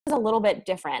a little bit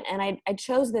different. And I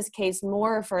chose this case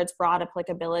more for its broad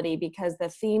applicability because the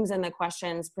themes and the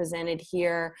questions presented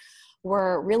here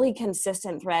were really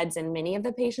consistent threads in many of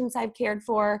the patients I've cared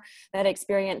for that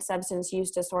experience substance use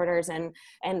disorders. And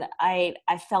I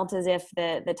felt as if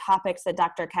the topics that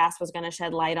Dr. Kast was going to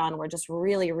shed light on were just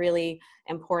really, really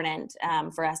important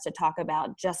for us to talk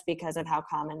about just because of how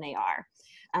common they are.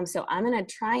 So I'm going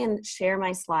to try and share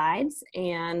my slides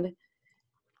and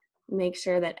make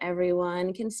sure that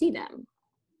everyone can see them.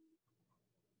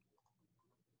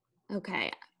 Okay.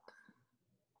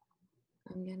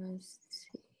 I'm going to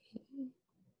see.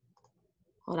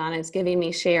 Hold on, it's giving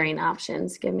me sharing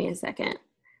options. Give me a second.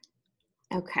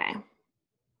 Okay.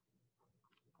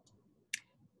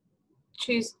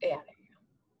 Choose, yeah.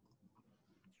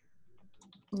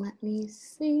 Let me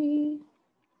see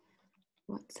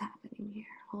what's happening here.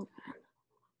 Hold on.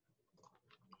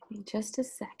 Give me just a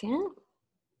second.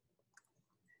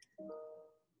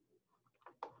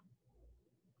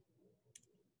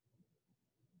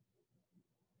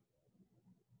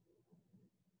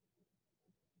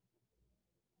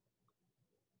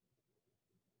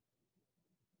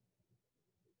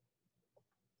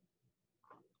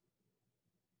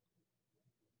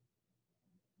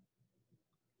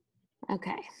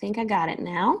 Okay, I think I got it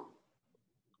now.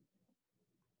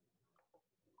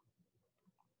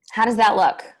 How does that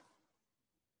look?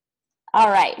 All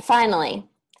right, finally.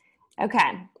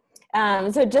 Okay,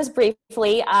 so just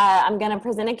briefly, I'm going to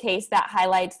present a case that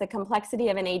highlights the complexity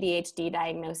of an ADHD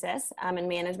diagnosis and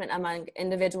management among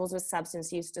individuals with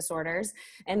substance use disorders,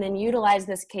 and then utilize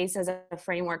this case as a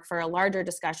framework for a larger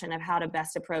discussion of how to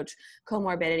best approach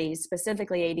comorbidities,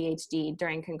 specifically ADHD,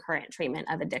 during concurrent treatment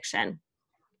of addiction.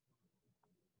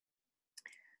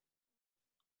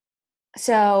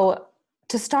 So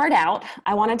to start out,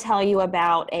 I want to tell you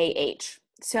about AH.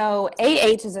 So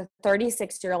AH is a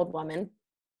 36-year-old woman,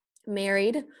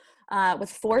 married with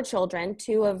 4 children,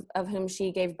 2 of whom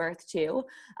she gave birth to,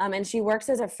 and she works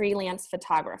as a freelance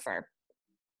photographer.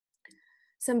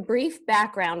 Some brief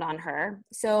background on her.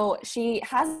 So she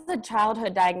has a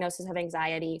childhood diagnosis of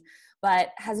anxiety,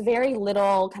 but has very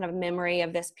little kind of memory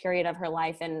of this period of her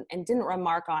life and didn't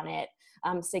remark on it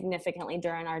significantly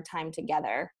during our time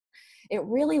together. It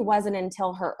really wasn't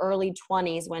until her early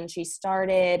 20s when she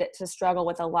started to struggle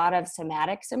with a lot of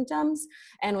somatic symptoms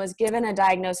and was given a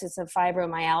diagnosis of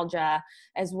fibromyalgia,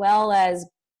 as well as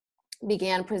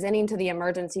began presenting to the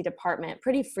emergency department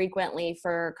pretty frequently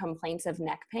for complaints of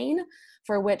neck pain,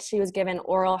 for which she was given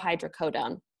oral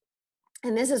hydrocodone.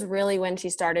 And this is really when she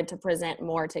started to present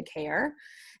more to care.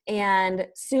 And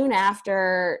soon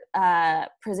after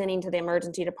presenting to the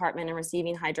emergency department and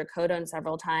receiving hydrocodone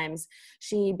several times,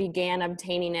 she began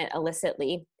obtaining it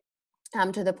illicitly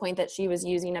to the point that she was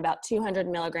using about 200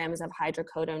 milligrams of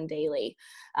hydrocodone daily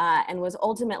and was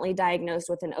ultimately diagnosed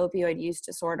with an opioid use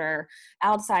disorder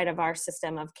outside of our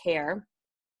system of care,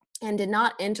 and did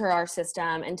not enter our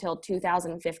system until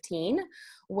 2015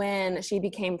 when she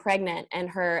became pregnant and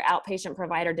her outpatient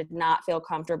provider did not feel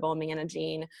comfortable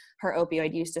managing her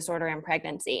opioid use disorder and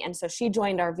pregnancy. And so she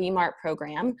joined our VMART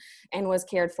program and was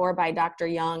cared for by Dr.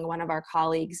 Young, one of our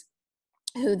colleagues,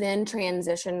 who then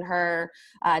transitioned her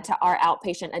to our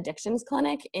outpatient addictions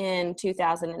clinic in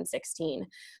 2016.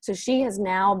 So she has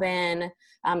now been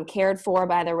cared for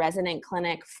by the resident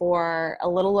clinic for a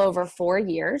little over 4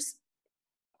 years.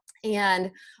 And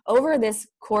over this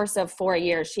course of 4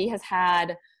 years, she has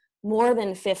had more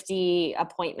than 50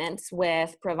 appointments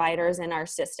with providers in our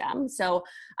system. So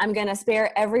I'm going to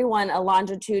spare everyone a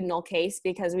longitudinal case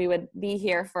because we would be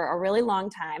here for a really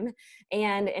long time,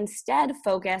 and instead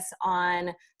focus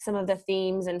on some of the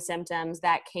themes and symptoms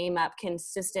that came up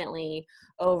consistently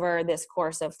over this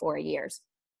course of 4 years.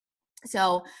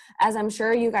 So as I'm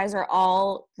sure you guys are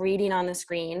all reading on the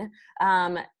screen,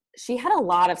 she had a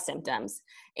lot of symptoms.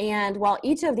 And while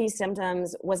each of these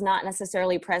symptoms was not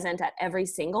necessarily present at every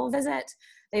single visit,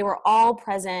 they were all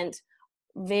present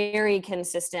very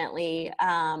consistently,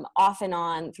 off and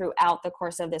on throughout the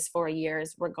course of this 4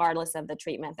 years, regardless of the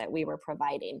treatment that we were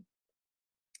providing.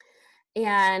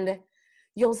 And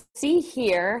you'll see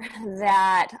here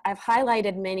that I've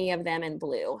highlighted many of them in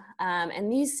blue.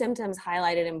 And these symptoms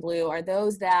highlighted in blue are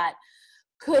those that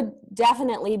could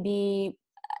definitely be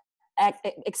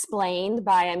explained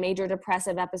by a major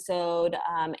depressive episode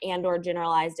and or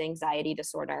generalized anxiety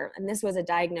disorder. And this was a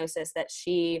diagnosis that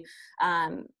she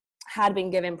had been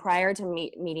given prior to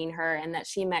meeting her, and that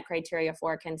she met criteria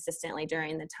for consistently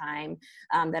during the time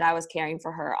that I was caring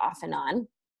for her off and on.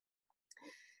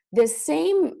 This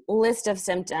same list of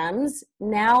symptoms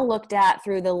now looked at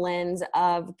through the lens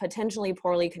of potentially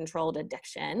poorly controlled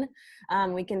addiction.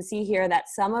 We can see here that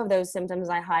some of those symptoms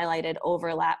I highlighted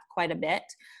overlap quite a bit,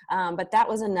 but that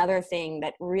was another thing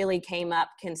that really came up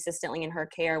consistently in her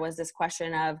care, was this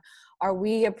question of, are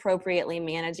we appropriately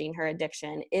managing her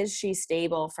addiction? Is she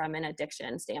stable from an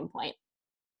addiction standpoint?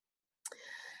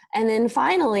 And then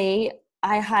finally,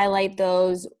 I highlight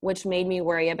those which made me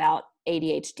worry about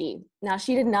ADHD. Now,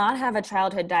 she did not have a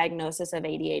childhood diagnosis of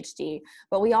ADHD,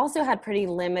 but we also had pretty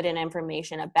limited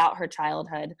information about her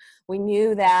childhood. We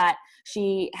knew that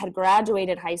she had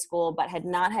graduated high school, but had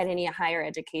not had any higher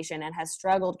education and has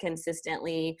struggled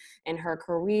consistently in her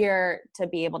career to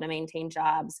be able to maintain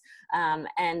jobs.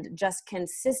 And just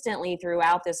consistently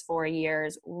throughout this 4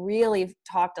 years, really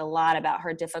talked a lot about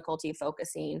her difficulty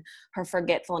focusing, her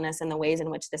forgetfulness, and the ways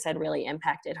in which this had really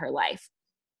impacted her life.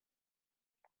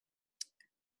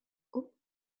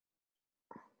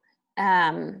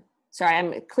 Sorry,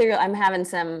 I'm having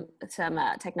some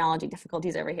technology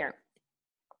difficulties over here.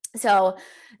 So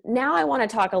now I want to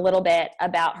talk a little bit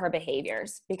about her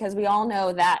behaviors, because we all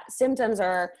know that symptoms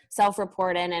are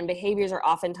self-reported and behaviors are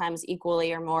oftentimes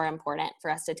equally or more important for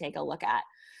us to take a look at.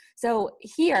 So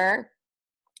here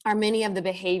are many of the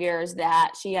behaviors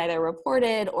that she either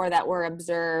reported or that were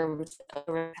observed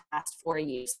over the past 4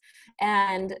 years.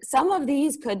 And some of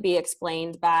these could be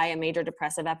explained by a major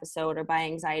depressive episode or by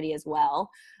anxiety as well.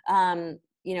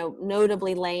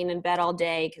 Notably laying in bed all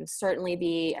day can certainly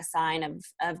be a sign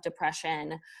of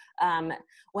depression.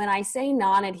 When I say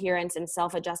non-adherence and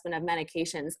self-adjustment of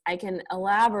medications, I can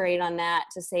elaborate on that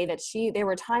to say that there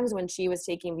were times when she was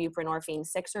taking buprenorphine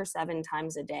 6 or 7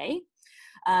 times a day.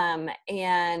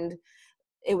 And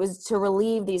it was to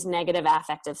relieve these negative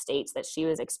affective states that she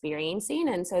was experiencing.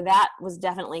 And so that was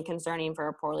definitely concerning for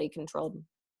a poorly controlled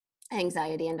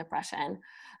anxiety and depression.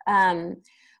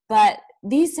 But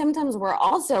these symptoms were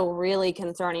also really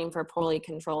concerning for poorly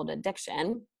controlled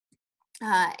addiction.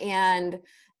 And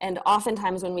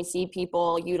oftentimes when we see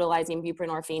people utilizing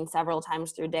buprenorphine several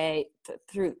times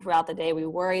throughout the day, we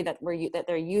worry that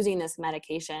they're using this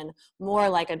medication more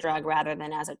like a drug rather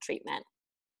than as a treatment.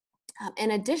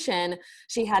 In addition,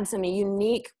 she had some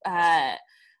unique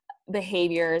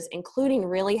behaviors, including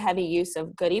really heavy use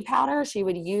of goodie powder. She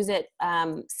would use it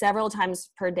several times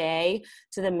per day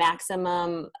to the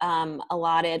maximum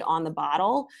allotted on the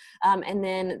bottle. And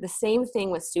then the same thing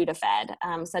with Sudafed,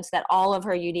 such that all of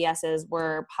her UDSs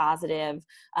were positive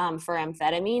for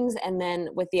amphetamines. And then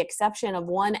with the exception of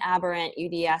one aberrant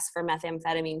UDS for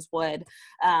methamphetamines would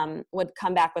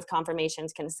come back with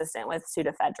confirmations consistent with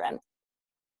pseudoephedrine.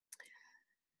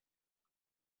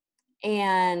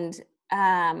 And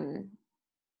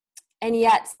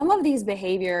yet some of these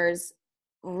behaviors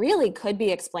really could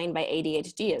be explained by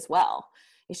ADHD as well.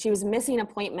 She was missing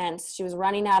appointments, she was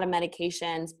running out of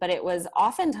medications, but it was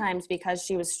oftentimes because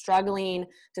she was struggling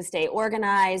to stay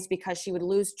organized, because she would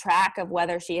lose track of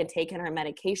whether she had taken her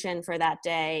medication for that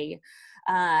day.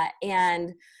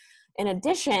 And in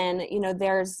addition,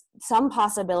 there's some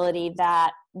possibility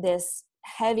that this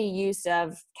heavy use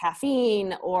of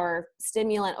caffeine or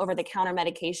stimulant over-the-counter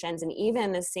medications and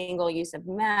even the single use of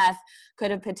meth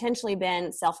could have potentially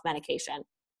been self-medication.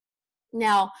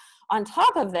 Now, on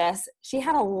top of this, she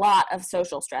had a lot of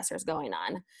social stressors going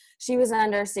on. She was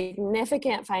under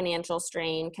significant financial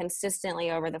strain consistently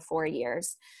over the 4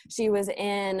 years. She was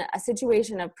in a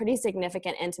situation of pretty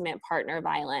significant intimate partner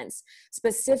violence,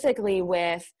 specifically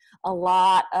with a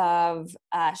lot of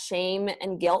shame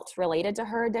and guilt related to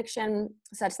her addiction,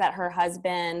 such that her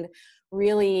husband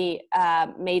really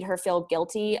made her feel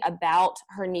guilty about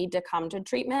her need to come to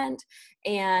treatment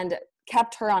and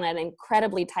kept her on an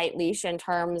incredibly tight leash in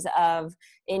terms of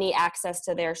any access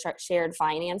to their shared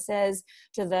finances,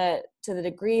 to the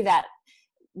degree that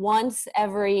once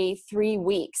every 3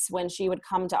 weeks when she would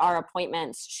come to our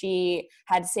appointments, she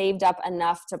had saved up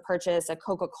enough to purchase a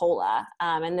Coca-Cola.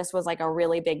 And this was like a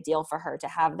really big deal for her to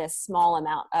have this small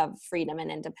amount of freedom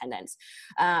and independence.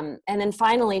 And then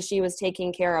finally, she was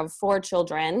taking care of 4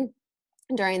 children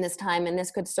during this time, and this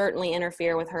could certainly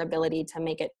interfere with her ability to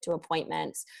make it to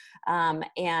appointments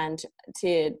and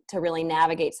to really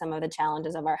navigate some of the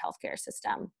challenges of our healthcare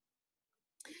system.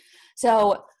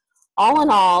 So all in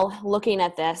all, looking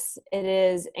at this, it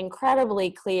is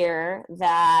incredibly clear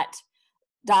that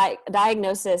a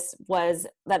diagnosis was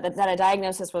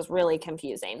really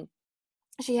confusing.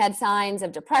 She had signs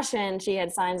of depression, she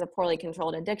had signs of poorly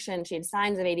controlled addiction, she had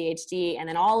signs of ADHD, and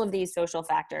then all of these social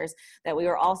factors that we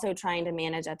were also trying to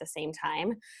manage at the same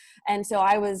time. And so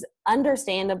I was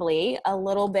understandably a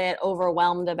little bit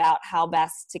overwhelmed about how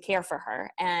best to care for her.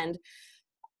 And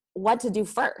what to do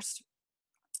first.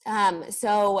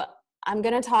 So I'm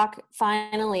going to talk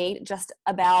finally just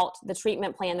about the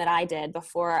treatment plan that I did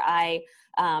before I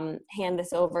hand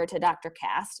this over to Dr.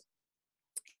 Kast.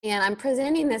 And I'm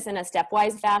presenting this in a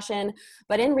stepwise fashion,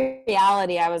 but in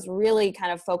reality, I was really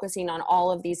kind of focusing on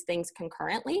all of these things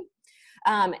concurrently.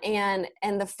 And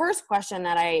the first question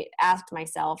that I asked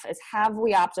myself is, have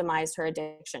we optimized her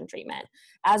addiction treatment?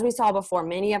 As we saw before,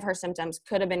 many of her symptoms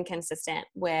could have been consistent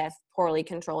with poorly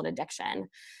controlled addiction.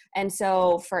 And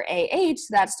so for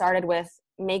that started with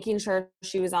making sure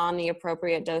she was on the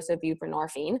appropriate dose of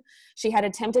buprenorphine. She had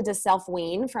attempted to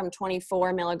self-wean from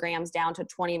 24 milligrams down to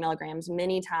 20 milligrams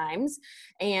many times,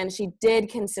 and she did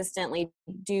consistently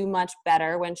do much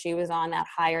better when she was on that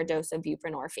higher dose of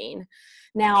buprenorphine.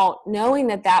 Now, knowing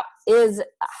that that is a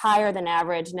higher than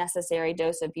average necessary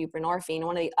dose of buprenorphine,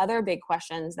 one of the other big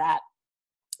questions that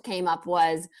came up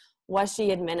was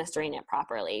she administering it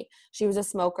properly? She was a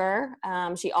smoker.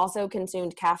 She also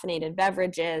consumed caffeinated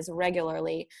beverages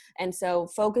regularly. And so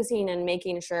focusing and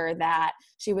making sure that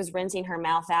she was rinsing her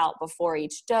mouth out before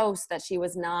each dose, that she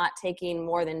was not taking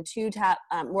more than two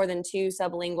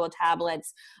sublingual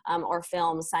tablets or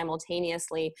films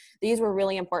simultaneously. These were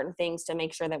really important things to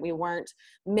make sure that we weren't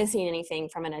missing anything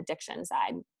from an addiction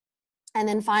side. And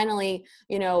then finally,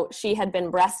 she had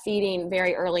been breastfeeding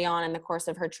very early on in the course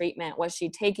of her treatment. Was she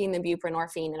taking the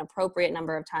buprenorphine an appropriate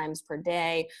number of times per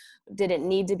day? Did it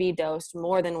need to be dosed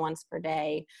more than once per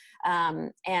day?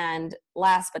 And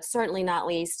last but certainly not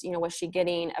least, was she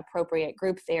getting appropriate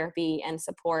group therapy and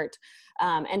support?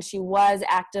 And she was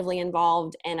actively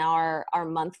involved in our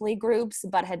monthly groups,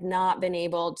 but had not been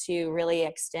able to really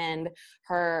extend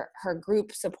her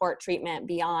group support treatment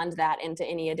beyond that into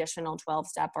any additional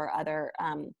 12-step or other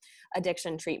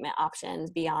addiction treatment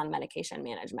options beyond medication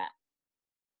management.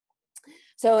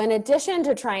 So in addition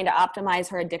to trying to optimize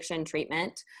her addiction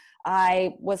treatment,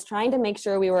 I was trying to make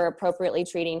sure we were appropriately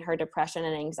treating her depression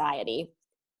and anxiety.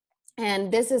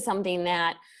 And this is something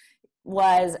that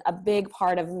was a big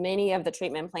part of many of the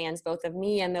treatment plans, both of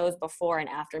me and those before and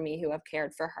after me who have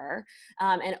cared for her.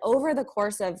 And over the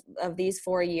course of these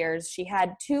 4 years, she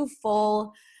had 2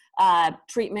 full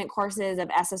treatment courses of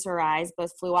SSRIs,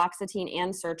 both fluoxetine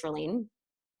and sertraline.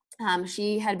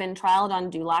 She had been trialed on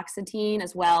duloxetine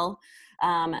as well.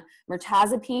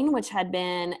 Mirtazapine, which had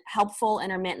been helpful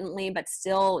intermittently, but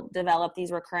still developed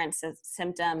these recurrent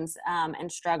symptoms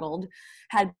and struggled,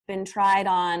 had been tried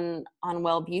on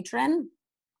Wellbutrin,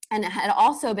 and had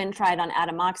also been tried on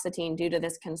atomoxetine due to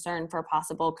this concern for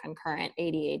possible concurrent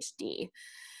ADHD.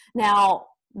 Now,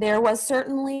 there was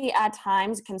certainly at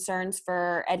times concerns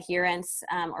for adherence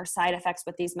or side effects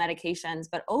with these medications,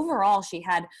 but overall she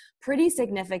had pretty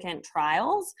significant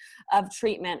trials of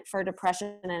treatment for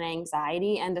depression and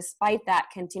anxiety, and despite that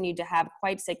continued to have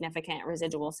quite significant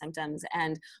residual symptoms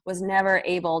and was never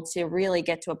able to really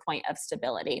get to a point of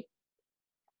stability.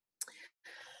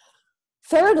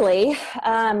 Thirdly,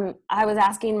 I was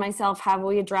asking myself, have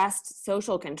we addressed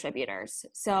social contributors?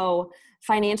 So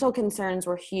financial concerns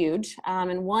were huge.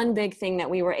 And one big thing that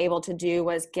we were able to do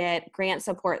was get grant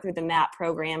support through the MAP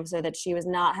program so that she was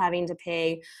not having to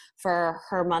pay for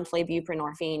her monthly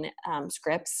buprenorphine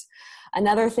scripts.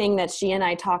 Another thing that she and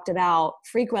I talked about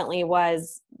frequently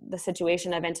was the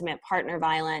situation of intimate partner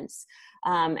violence.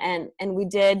 And we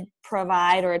did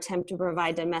provide or attempt to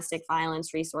provide domestic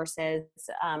violence resources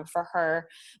for her,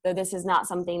 though this is not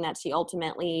something that she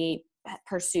ultimately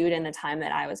pursued in the time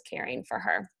that I was caring for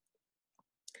her.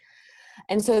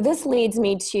 And so this leads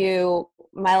me to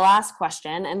my last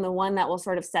question, and the one that will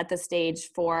sort of set the stage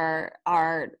for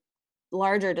our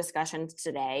larger discussions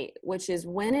today, which is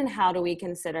when and how do we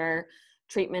consider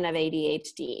treatment of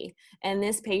ADHD? And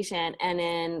this patient, and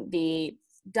in the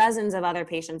dozens of other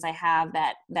patients I have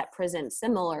that present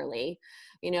similarly,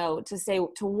 to say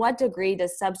to what degree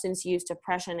does substance use,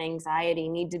 depression, anxiety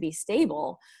need to be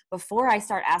stable before I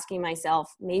start asking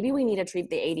myself, maybe we need to treat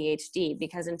the ADHD,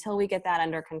 because until we get that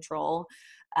under control,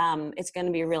 it's going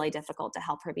to be really difficult to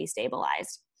help her be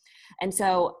stabilized. And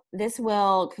so this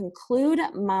will conclude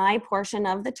my portion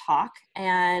of the talk.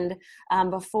 And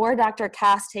before Dr.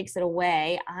 Kast takes it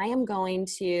away, I am going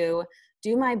to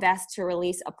do my best to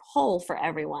release a poll for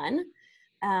everyone.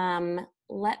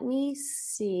 Let me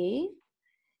see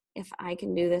if I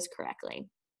can do this correctly.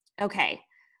 Okay,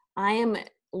 I am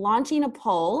launching a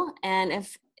poll, and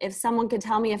if someone could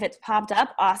tell me if it's popped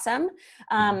up, awesome.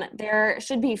 There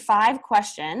should be 5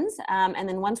 questions, and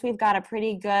then once we've got a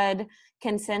pretty good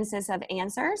consensus of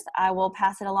answers, I will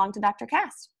pass it along to Dr.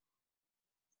 Kast.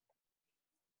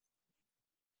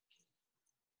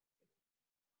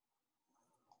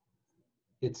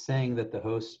 It's saying that the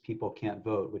host people can't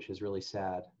vote, which is really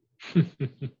sad.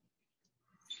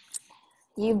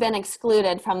 You've been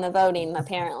excluded from the voting,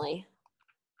 apparently.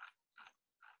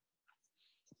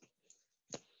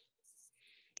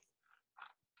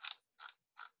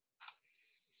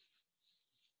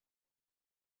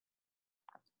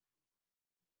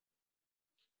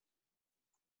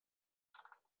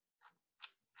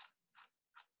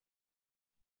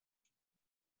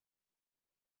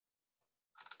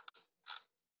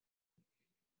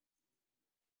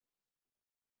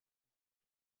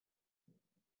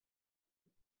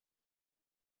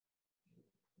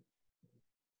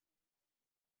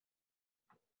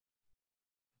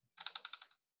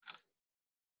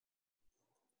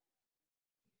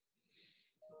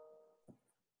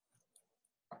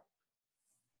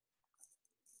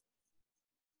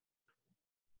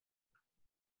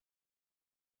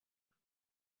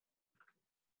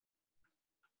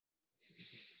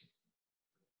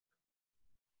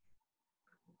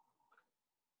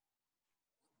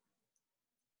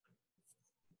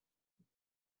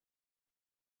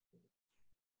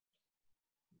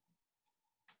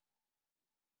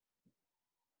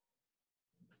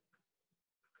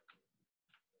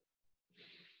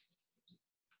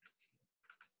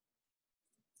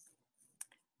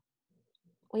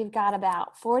 We've got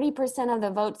about 40% of the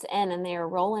votes in, and they are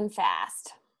rolling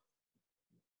fast.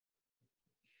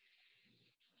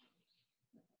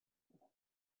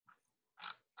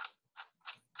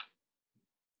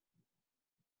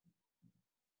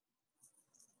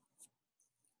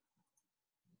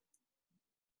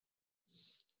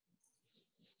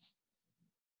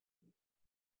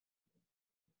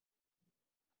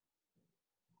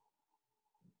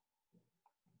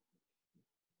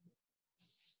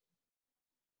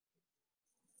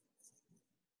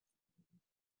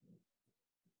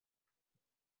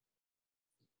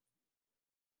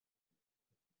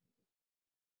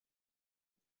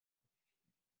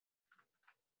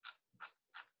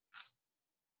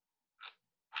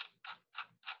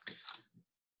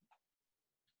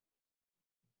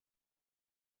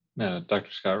 Yeah, Dr.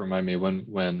 Scott, remind me when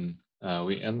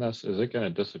we end this, is it going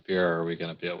to disappear, or are we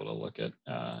going to be able to look at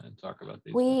and talk about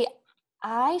these?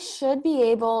 I should be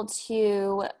able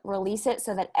to release it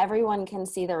so that everyone can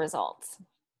see the results.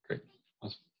 Great,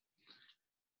 awesome.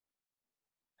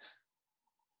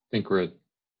 I think we're at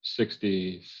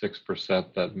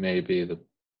 66%. That may be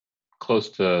close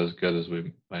to as good as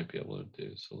we might be able to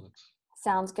do. So let's.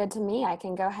 Sounds good to me. I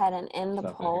can go ahead and end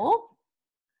the poll.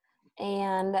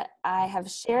 And I have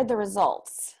shared the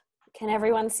results. Can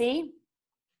everyone see?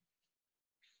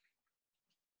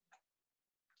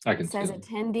 I can see. It says them.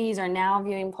 attendees are now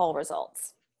viewing poll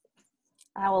results.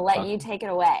 I will let you take it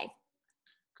away.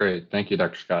 Great. Thank you,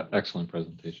 Dr. Scott. Excellent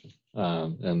presentation.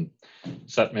 And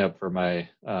set me up for my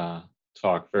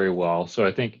talk very well. So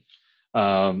I think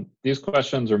these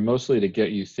questions are mostly to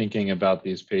get you thinking about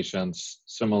these patients,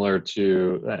 similar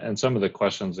to, and some of the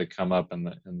questions that come up in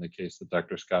the case that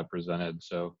Dr. Scott presented.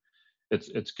 So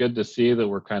it's good to see that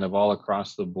we're kind of all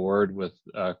across the board with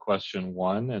question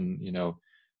one. And, you know,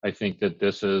 I think that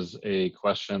this is a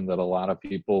question that a lot of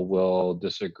people will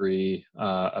disagree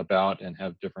about and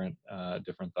have different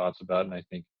thoughts about. And I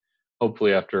think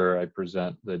hopefully after I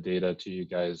present the data to you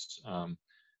guys,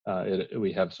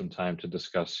 we have some time to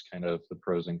discuss kind of the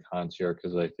pros and cons here,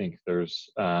 because I think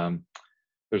there's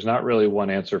not really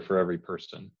one answer for every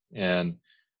person. And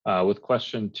with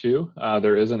question two,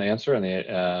 there is an answer,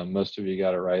 and most of you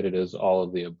got it right. It is all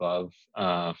of the above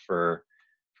for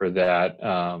that.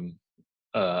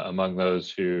 Among those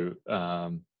who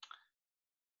have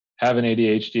an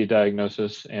ADHD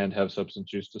diagnosis and have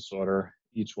substance use disorder,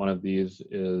 each one of these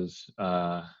is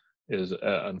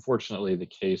unfortunately the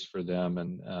case for them,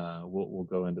 and we'll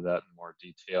go into that in more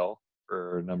detail.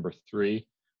 For number three,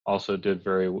 also did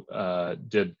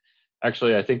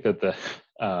actually, I think that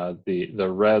the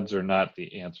reds are not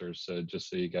the answers. So just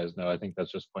so you guys know, I think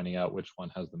that's just pointing out which one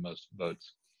has the most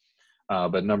votes.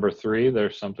 But number three,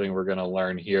 there's something we're going to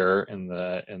learn here in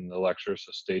the lecture,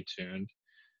 so stay tuned.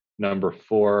 Number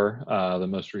four, the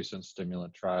most recent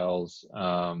stimulant trials.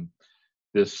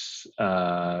 This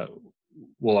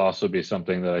will also be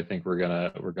something that I think we're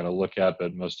gonna look at,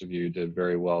 but most of you did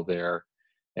very well there.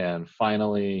 And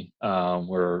finally,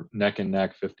 we're neck and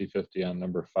neck, 50-50 on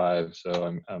number five.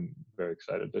 So I'm very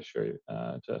excited to show you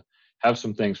to have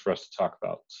some things for us to talk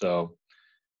about. So.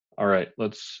 All right,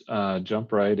 let's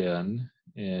jump right in,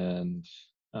 and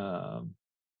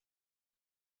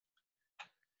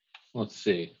let's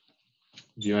see.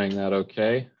 Viewing that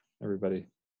okay? Everybody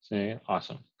seeing it?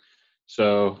 Awesome.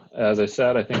 So as I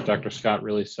said, I think Dr. Scott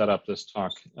really set up this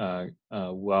talk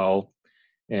well.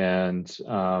 And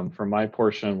for my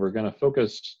portion, we're going to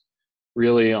focus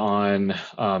really on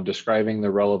describing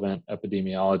the relevant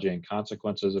epidemiology and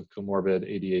consequences of comorbid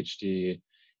ADHD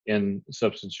in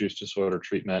substance use disorder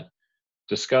treatment,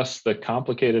 discuss the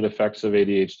complicated effects of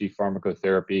ADHD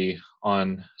pharmacotherapy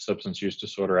on substance use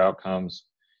disorder outcomes,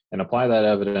 and apply that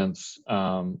evidence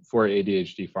for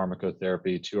ADHD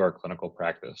pharmacotherapy to our clinical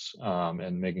practice,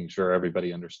 and making sure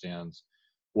everybody understands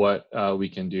what we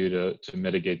can do to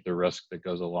mitigate the risk that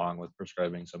goes along with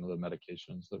prescribing some of the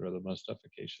medications that are the most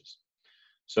efficacious.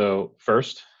 So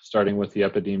first, starting with the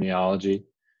epidemiology,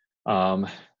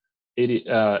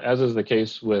 as is the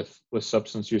case with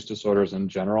substance use disorders in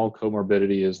general,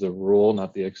 comorbidity is the rule,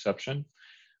 not the exception.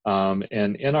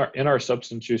 And in our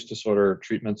substance use disorder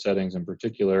treatment settings in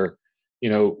particular, you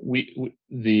know,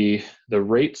 the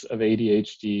rates of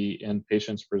ADHD in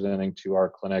patients presenting to our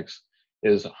clinics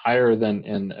is higher than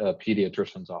in a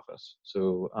pediatrician's office.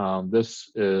 So this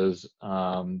is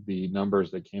the numbers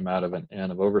that came out of an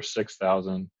N of over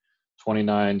 6,000,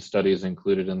 29 studies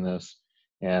included in this.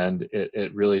 And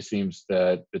it really seems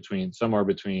that somewhere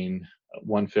between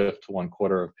 1/5 to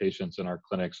 1/4 of patients in our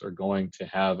clinics are going to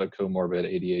have a comorbid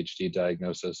ADHD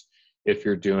diagnosis if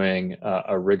you're doing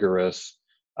a rigorous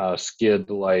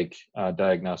SCID-like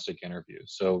diagnostic interview.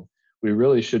 So we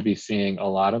really should be seeing a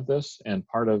lot of this, and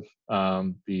part of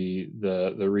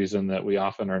the reason that we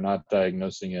often are not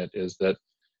diagnosing it is that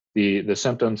the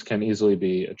symptoms can easily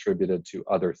be attributed to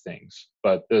other things.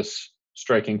 But this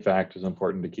striking fact is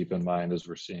important to keep in mind as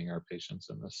we're seeing our patients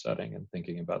in this setting and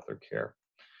thinking about their care.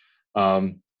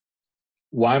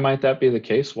 Why might that be the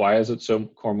case? Why is it so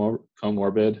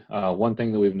comorbid? One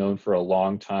thing that we've known for a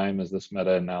long time, as this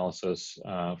meta-analysis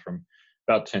from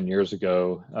about 10 years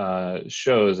ago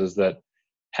shows, is that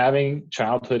having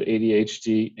childhood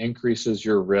ADHD increases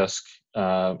your risk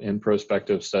in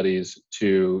prospective studies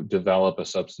to develop a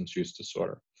substance use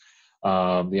disorder.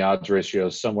 The odds ratio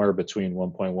is somewhere between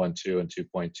 1.12 and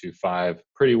 2.25,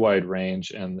 pretty wide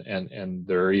range, and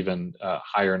there are even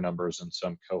higher numbers in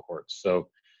some cohorts. So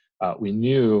we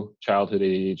knew childhood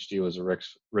ADHD was a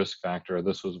risk factor.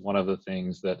 This was one of the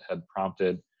things that had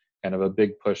prompted kind of a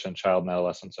big push in child and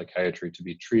adolescent psychiatry to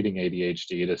be treating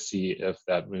ADHD to see if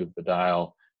that moved the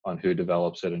dial on who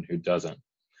develops it and who doesn't.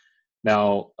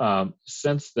 Now,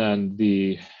 since then,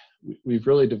 we've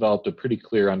really developed a pretty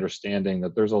clear understanding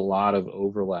that there's a lot of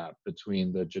overlap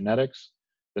between the genetics,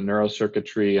 the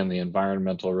neurocircuitry, and the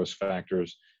environmental risk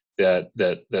factors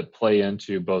that play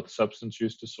into both substance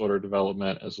use disorder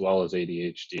development as well as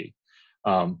ADHD.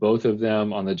 Both of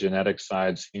them on the genetic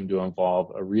side seem to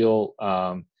involve a real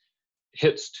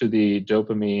hits to the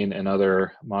dopamine and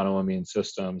other monoamine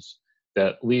systems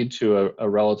that lead to a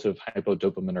relative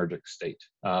hypodopaminergic state,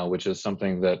 which is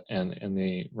something that in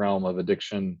the realm of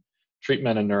addiction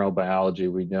treatment and neurobiology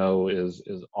we know is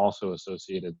also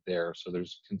associated there. So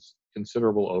there's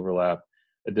considerable overlap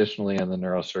additionally in the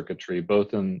neurocircuitry,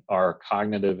 both in our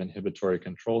cognitive inhibitory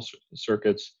control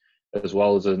circuits as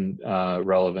well as in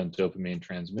relevant dopamine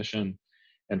transmission.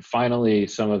 And finally,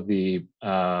 some of the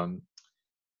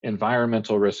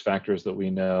environmental risk factors that we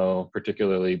know,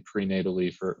 particularly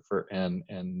prenatally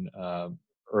and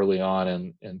early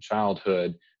on in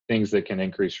childhood, things that can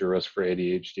increase your risk for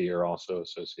ADHD are also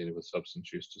associated with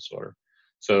substance use disorder.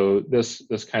 So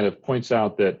this kind of points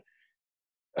out that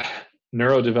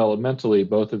neurodevelopmentally,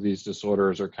 both of these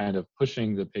disorders are kind of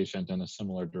pushing the patient in a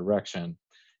similar direction.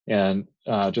 And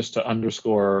just to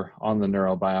underscore on the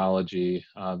neurobiology,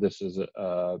 this is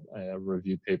a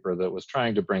review paper that was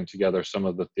trying to bring together some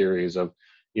of the theories of,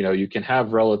 you know, you can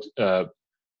have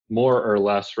more or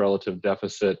less relative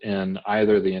deficit in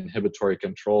either the inhibitory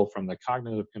control from the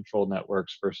cognitive control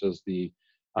networks versus the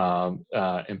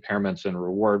impairments in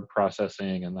reward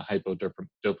processing and the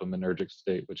hypodopaminergic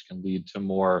state, which can lead to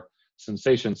more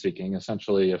sensation seeking.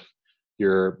 Essentially, if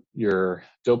your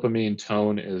dopamine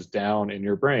tone is down in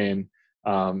your brain,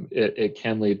 it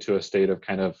can lead to a state of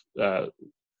kind of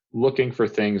looking for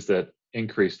things that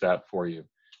increase that for you.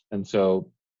 And so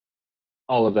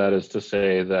all of that is to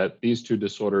say that these two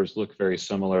disorders look very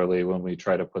similarly when we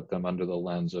try to put them under the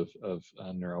lens of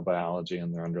neurobiology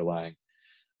and their underlying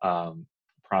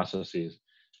processes.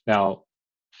 Now,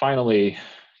 finally,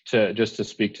 just to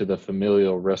speak to the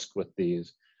familial risk with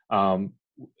these,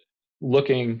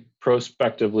 looking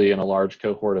prospectively in a large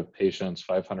cohort of patients,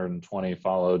 520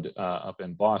 followed up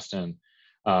in Boston,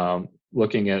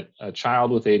 looking at a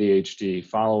child with ADHD,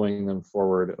 following them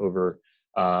forward over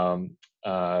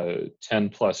 10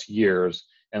 plus years,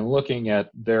 and looking at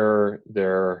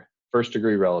their first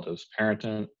degree relatives, parents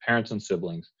and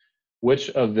siblings, which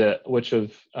of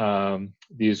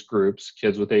these groups,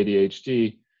 kids with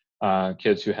ADHD,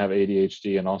 kids who have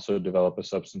ADHD and also develop a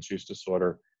substance use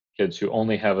disorder, kids who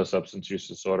only have a substance use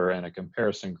disorder and a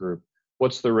comparison group,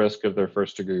 what's the risk of their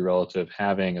first degree relative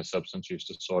having a substance use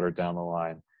disorder down the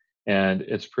line? And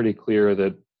it's pretty clear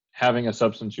that having a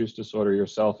substance use disorder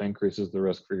yourself increases the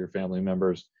risk for your family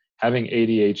members. Having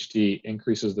ADHD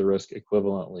increases the risk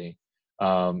equivalently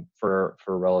for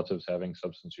relatives having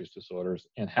substance use disorders.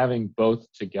 And having both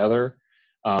together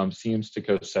seems to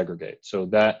co-segregate. So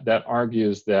that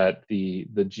argues that the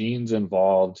genes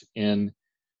involved in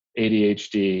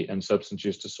ADHD and substance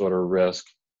use disorder risk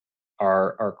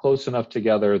are close enough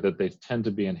together that they tend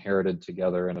to be inherited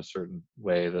together in a certain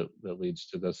way that leads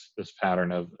to this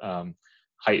pattern of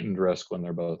heightened risk when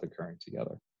they're both occurring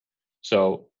together.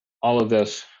 So all of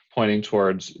this pointing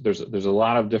towards there's a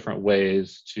lot of different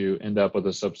ways to end up with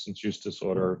a substance use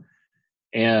disorder,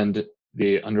 and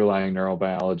the underlying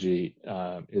neurobiology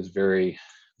is very,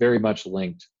 very much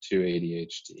linked to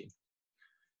ADHD.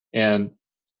 And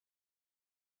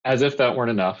as if that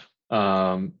weren't enough,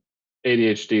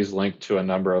 ADHD is linked to a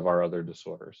number of our other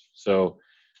disorders. So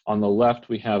on the left,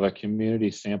 we have a community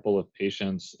sample of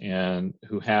patients and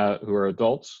who are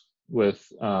adults with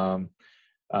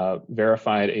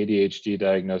verified ADHD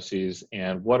diagnoses,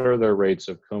 and what are their rates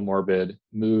of comorbid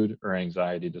mood or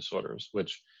anxiety disorders,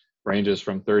 which ranges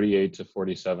from 38 to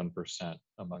 47%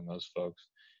 among those folks.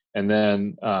 And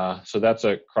then, so that's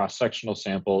a cross-sectional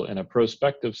sample. And a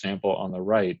prospective sample on the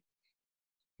right,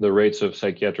 the rates of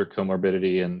psychiatric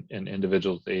comorbidity in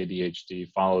individuals with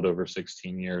ADHD followed over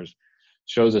 16 years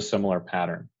shows a similar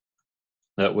pattern.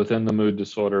 That within the mood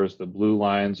disorders, the blue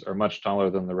lines are much taller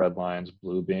than the red lines,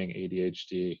 blue being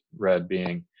ADHD, red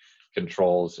being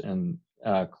controls. And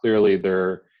clearly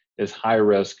there is high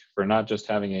risk for not just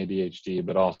having ADHD,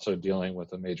 but also dealing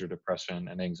with a major depression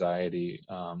and anxiety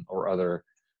or other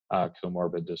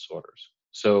comorbid disorders.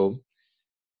 So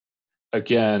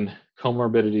again,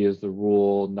 comorbidity is the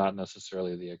rule, not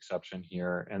necessarily the exception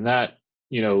here. And that,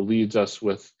 leads us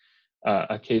with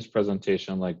a case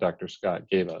presentation like Dr. Scott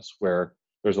gave us, where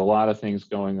there's a lot of things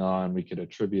going on. We could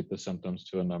attribute the symptoms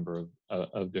to a number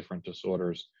of different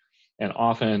disorders. And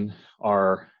often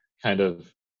our kind of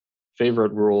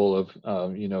favorite rule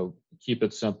of, keep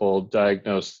it simple,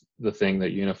 diagnose the thing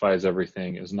that unifies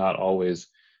everything is not always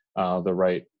the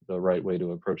right way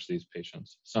to approach these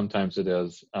patients. Sometimes it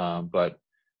is, but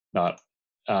not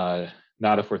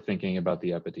if we're thinking about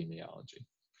the epidemiology.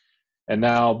 And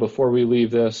now, before we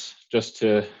leave this, just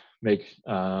to make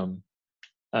a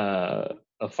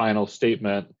final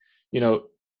statement,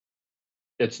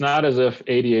 it's not as if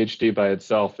ADHD by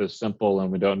itself is simple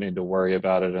and we don't need to worry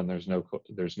about it, and there's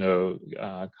no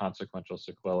consequential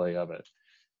sequelae of it.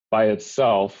 By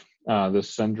itself,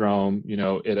 this syndrome,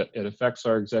 it affects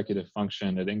our executive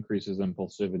function. It increases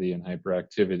impulsivity and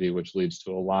hyperactivity, which leads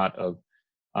to a lot of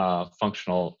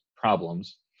functional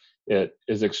problems. It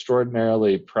is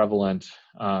extraordinarily prevalent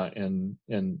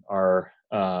in our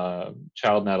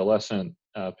child and adolescent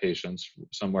patients,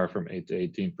 somewhere from 8 to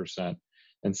 18%.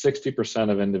 And 60%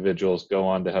 of individuals go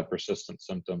on to have persistent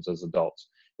symptoms as adults.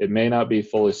 It may not be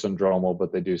fully syndromal,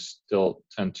 but they do still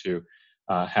tend to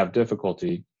have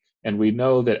difficulty. And we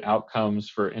know that outcomes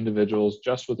for individuals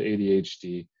just with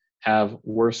ADHD have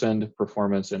worsened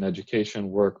performance in education,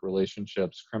 work,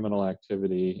 relationships, criminal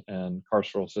activity, and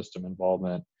carceral system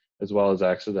involvement, as well as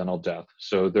accidental death.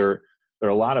 So there are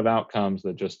a lot of outcomes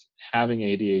that just having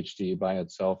ADHD by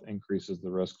itself increases the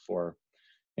risk for.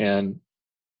 And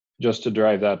just to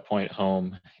drive that point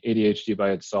home, ADHD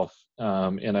by itself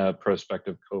in a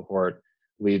prospective cohort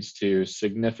leads to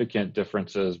significant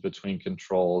differences between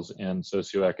controls and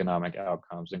socioeconomic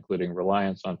outcomes, including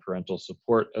reliance on parental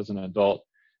support as an adult,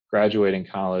 graduating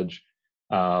college,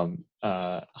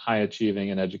 high achieving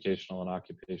in educational and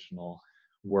occupational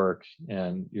work,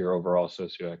 and your overall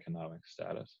socioeconomic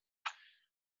status.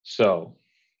 So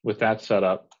with that set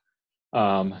up,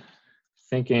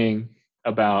 thinking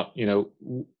about,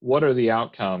 what are the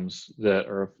outcomes that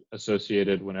are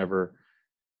associated whenever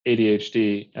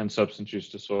ADHD and substance use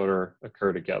disorder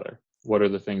occur together? What are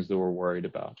the things that we're worried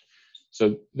about?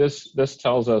 So this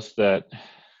tells us that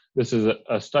this is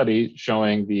a study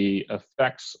showing the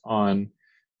effects from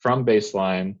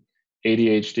baseline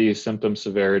ADHD symptom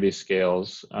severity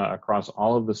scales across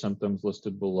all of the symptoms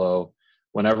listed below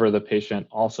whenever the patient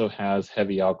also has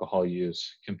heavy alcohol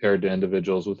use compared to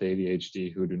individuals with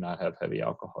ADHD who do not have heavy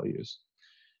alcohol use.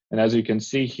 And as you can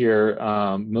see here,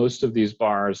 most of these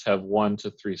bars have 1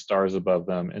 to 3 stars above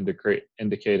them,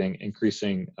 indicating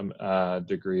increasing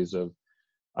degrees of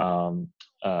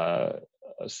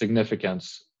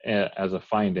significance as a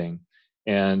finding.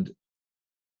 And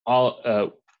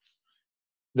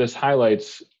this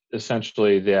highlights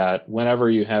essentially that whenever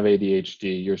you have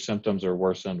ADHD, your symptoms are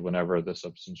worsened whenever the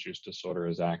substance use disorder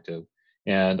is active.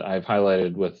 And I've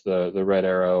highlighted with the red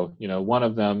arrow, one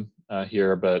of them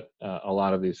here, but a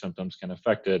lot of these symptoms can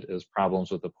affect it is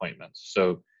problems with appointments.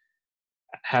 So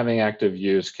having active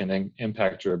use can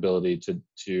impact your ability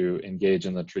to engage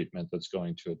in the treatment that's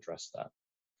going to address that.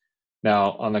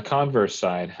 Now, on the converse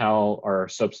side, how are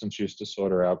substance use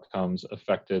disorder outcomes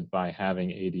affected by having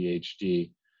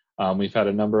ADHD? We've had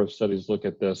a number of studies look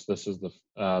at this. This is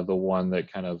the one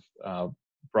that kind of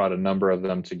brought a number of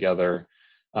them together,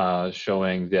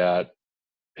 showing that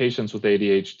patients with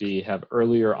ADHD have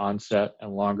earlier onset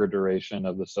and longer duration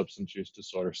of the substance use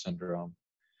disorder syndrome.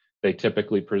 They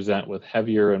typically present with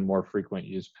heavier and more frequent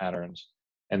use patterns,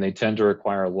 and they tend to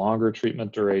require longer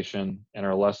treatment duration and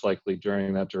are less likely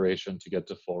during that duration to get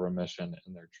to full remission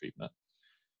in their treatment.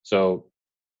 So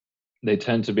they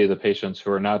tend to be the patients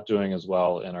who are not doing as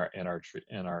well in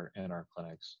our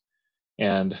clinics.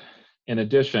 And in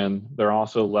addition, they're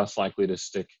also less likely to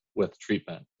stick with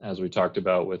treatment, as we talked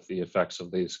about with the effects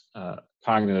of these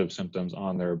cognitive symptoms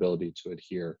on their ability to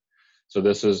adhere. So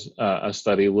this is a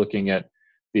study looking at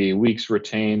the weeks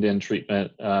retained in treatment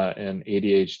in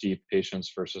ADHD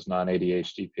patients versus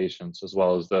non-ADHD patients, as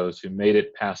well as those who made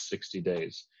it past 60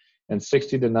 days. And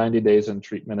 60 to 90 days in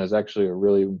treatment is actually a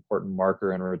really important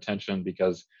marker in retention,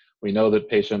 because we know that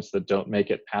patients that don't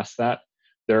make it past that,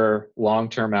 their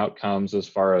long-term outcomes as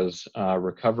far as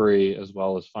recovery as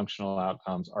well as functional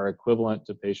outcomes are equivalent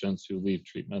to patients who leave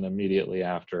treatment immediately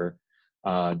after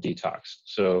detox.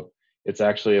 So it's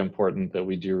actually important that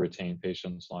we do retain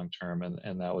patients long-term,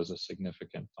 and that was a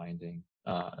significant finding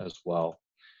as well.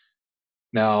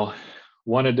 Now,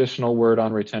 one additional word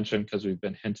on retention, because we've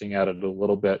been hinting at it a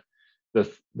little bit,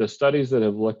 the studies that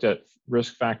have looked at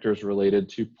risk factors related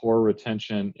to poor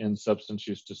retention in substance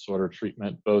use disorder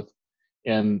treatment, both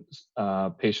in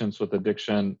patients with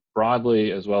addiction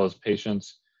broadly, as well as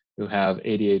patients who have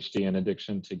ADHD and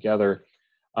addiction together,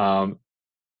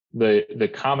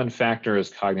 the common factor is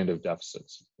cognitive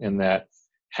deficits, in that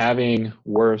having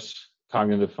worse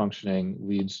cognitive functioning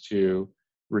leads to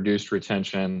reduced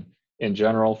retention in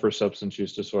general for substance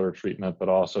use disorder treatment, but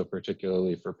also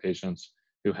particularly for patients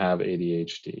who have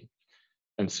ADHD.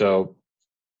 And so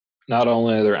not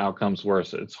only are their outcomes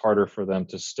worse, it's harder for them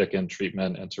to stick in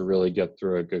treatment and to really get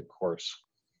through a good course.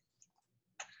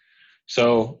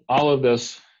 So all of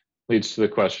this leads to the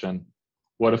question,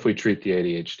 what if we treat the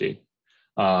ADHD?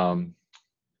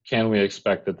 Can we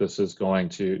expect that this is going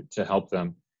to help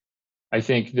them? I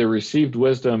think the received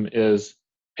wisdom is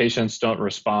patients don't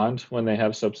respond when they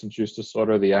have substance use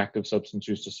disorder. The active substance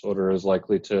use disorder is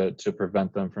likely to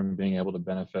prevent them from being able to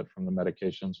benefit from the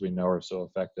medications we know are so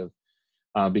effective.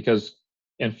 Because,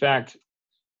 in fact,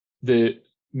 the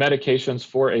medications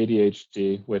for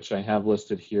ADHD, which I have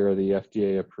listed here, the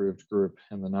FDA-approved group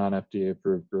and the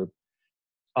non-FDA-approved group,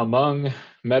 among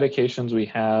medications we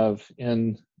have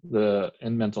in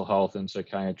mental health and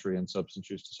psychiatry and substance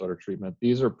use disorder treatment,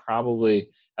 these are probably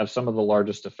have some of the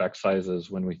largest effect sizes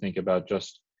when we think about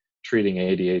just treating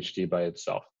ADHD by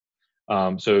itself.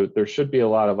 So there should be a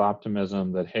lot of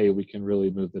optimism that, hey, we can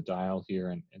really move the dial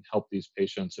here and help these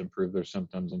patients improve their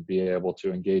symptoms and be able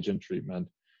to engage in treatment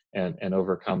and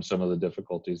overcome some of the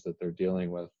difficulties that they're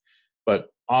dealing with. But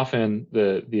often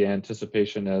the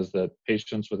anticipation is that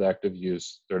patients with active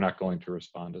use, they're not going to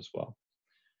respond as well.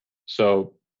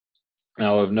 So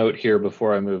now of note here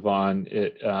before I move on,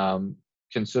 it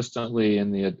consistently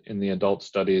in the adult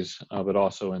studies, but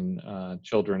also in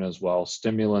children as well,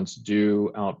 stimulants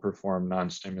do outperform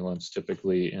non-stimulants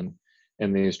typically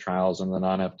in these trials, and the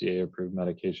non-FDA approved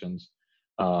medications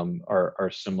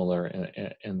are similar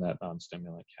in that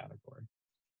non-stimulant category.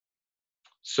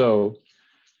 So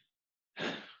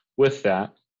with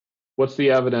that, what's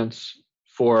the evidence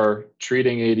for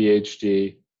treating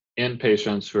ADHD in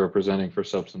patients who are presenting for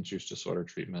substance use disorder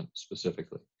treatment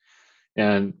specifically?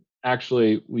 And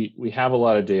actually, we have a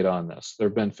lot of data on this. There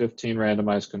have been 15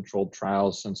 randomized controlled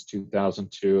trials since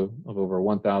 2002 of over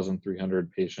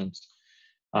 1,300 patients.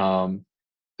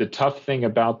 The tough thing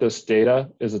about this data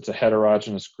is it's a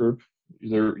heterogeneous group.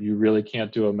 You really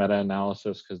can't do a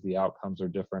meta-analysis because the outcomes are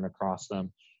different across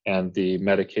them, and the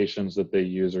medications that they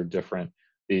use are different.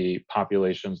 The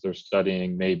populations they're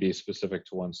studying may be specific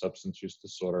to one substance use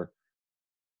disorder.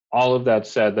 All of that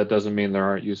said, that doesn't mean there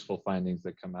aren't useful findings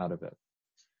that come out of it.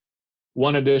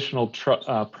 One additional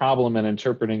problem in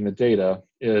interpreting the data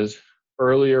is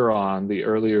earlier on, the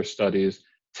earlier studies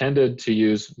tended to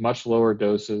use much lower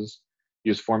doses,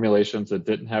 use formulations that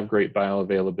didn't have great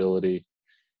bioavailability,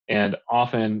 and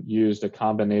often used a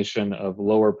combination of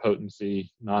lower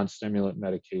potency non-stimulant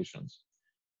medications.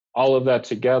 all of that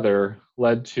together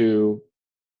led to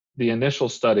the initial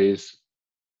studies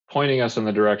pointing us in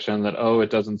the direction that, oh, it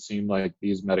doesn't seem like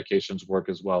these medications work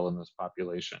as well in this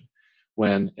population.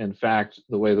 When in fact,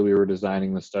 the way that we were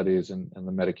designing the studies and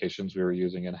the medications we were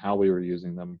using and how we were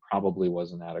using them probably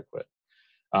wasn't adequate.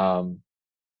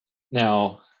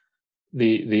 Now,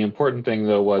 the important thing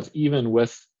though was even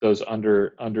with those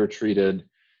undertreated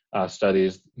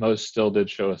studies, most still did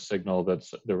show a signal that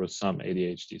there was some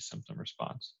ADHD symptom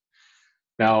response.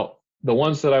 Now, the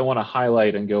ones that I want to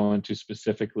highlight and go into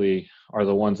specifically are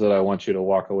the ones that I want you to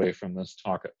walk away from this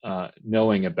talk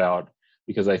knowing about,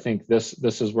 because I think this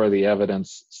is where the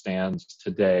evidence stands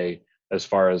today as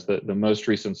far as the most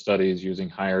recent studies using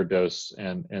higher dose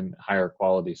and higher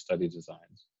quality study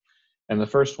designs. And the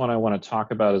first one I want to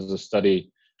talk about is a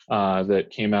study that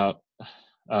came out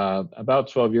about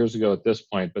 12 years ago at this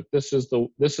point, but this is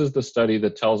the study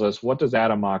that tells us what does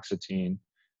atomoxetine,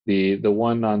 the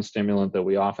one non-stimulant that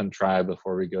we often try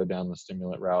before we go down the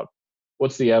stimulant route,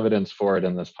 what's the evidence for it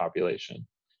in this population?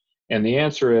 And the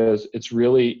answer is it's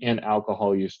really in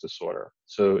alcohol use disorder.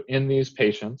 So in these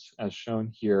patients, as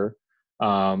shown here,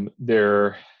 and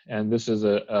this is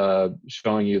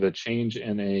showing you the change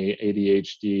in a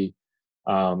ADHD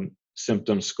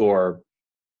symptom score,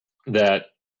 that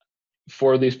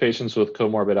for these patients with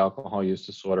comorbid alcohol use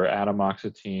disorder,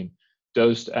 atomoxetine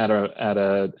dosed at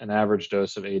an average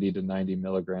dose of 80 to 90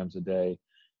 milligrams a day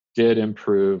did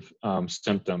improve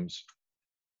symptoms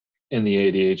in the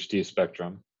ADHD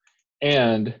spectrum.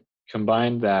 And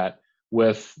combined that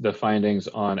with the findings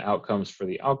on outcomes for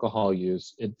the alcohol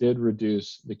use, it did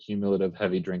reduce the cumulative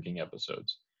heavy drinking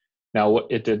episodes. Now,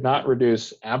 it did not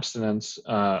reduce abstinence,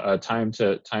 time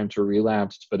to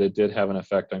relapse, but it did have an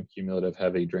effect on cumulative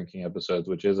heavy drinking episodes,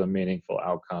 which is a meaningful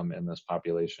outcome in this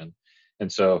population.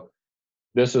 And so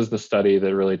this is the study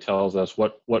that really tells us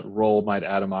what role might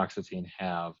atomoxetine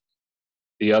have.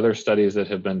 The other studies that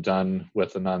have been done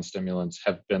with the non-stimulants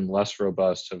have been less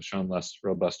robust, have shown less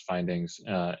robust findings,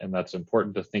 and that's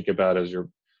important to think about as you're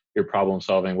problem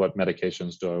solving. What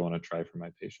medications do I want to try for my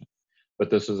patient?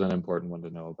 But this is an important one to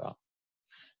know about.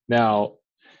 Now,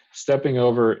 stepping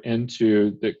over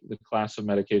into the class of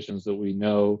medications that we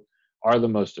know are the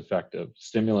most effective,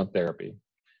 stimulant therapy,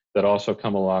 that also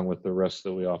come along with the risks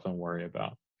that we often worry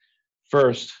about.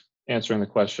 First, answering the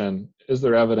question, is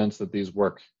there evidence that these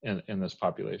work in this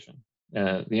population?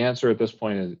 And the answer at this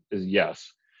point is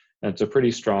yes. And it's a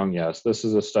pretty strong yes. This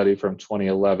is a study from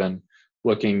 2011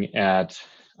 looking at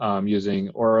using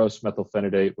oros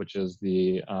methylphenidate, which is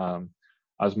the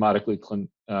osmotically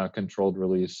controlled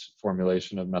release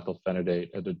formulation of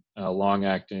methylphenidate, a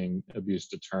long-acting abuse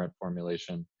deterrent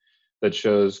formulation that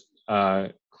shows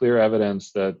clear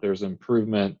evidence that there's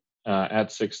improvement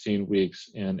at 16 weeks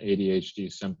in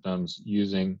ADHD symptoms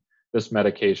using this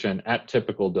medication at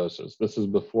typical doses. This is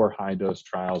before high dose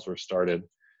trials were started.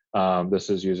 This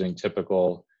is using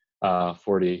typical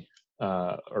 40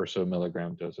 or so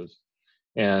milligram doses.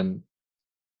 And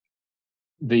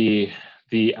the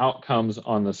outcomes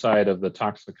on the side of the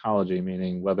toxicology,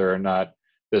 meaning whether or not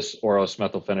this oros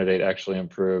methylphenidate actually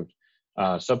improved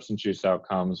substance use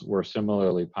outcomes, were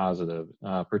similarly positive.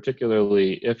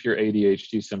 Particularly if your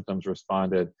ADHD symptoms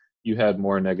responded, you had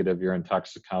more negative urine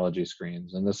toxicology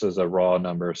screens. And this is a raw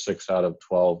number, 6 out of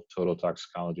 12 total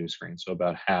toxicology screens. So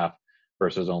about half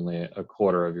versus only a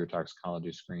quarter of your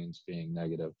toxicology screens being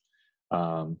negative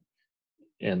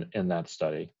in that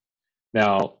study.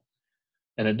 Now,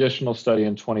 an additional study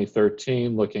in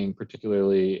 2013 looking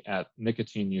particularly at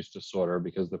nicotine use disorder,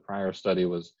 because the prior study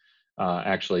was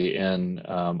actually in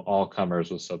all comers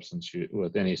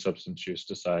with any substance use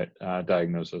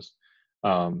diagnosis.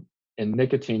 In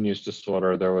nicotine use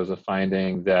disorder, there was a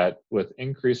finding that with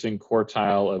increasing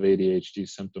quartile of ADHD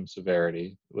symptom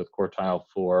severity, with quartile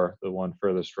 4, the one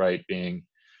furthest right being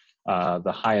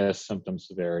the highest symptom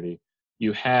severity,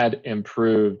 you had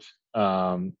improved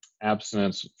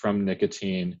abstinence from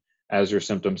nicotine as your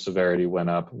symptom severity went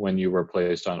up when you were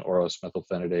placed on oros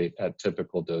methylphenidate at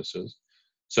typical doses.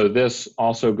 So this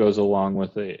also goes along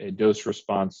with a dose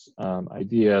response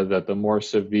idea that the more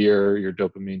severe your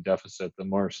dopamine deficit, the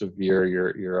more severe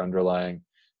your underlying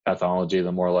pathology,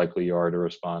 the more likely you are to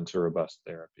respond to robust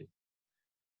therapy.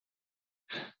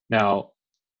 Now,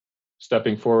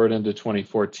 stepping forward into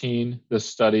 2014, this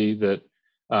study that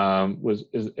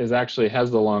actually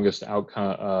has the longest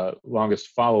outcome, longest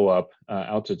follow-up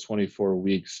out to 24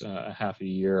 weeks, a half a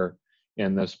year,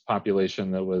 in this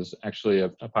population that was actually a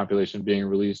population being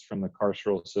released from the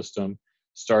carceral system,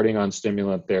 starting on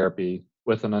stimulant therapy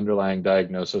with an underlying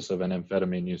diagnosis of an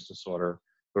amphetamine use disorder.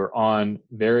 We're on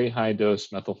very high dose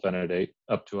methylphenidate,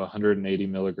 up to 180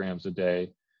 milligrams a day,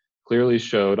 clearly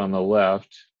showed on the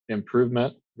left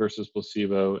improvement versus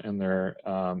placebo in their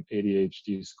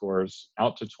ADHD scores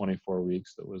out to 24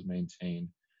 weeks that was maintained,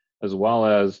 as well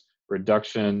as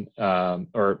reduction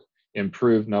or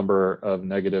improved number of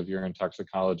negative urine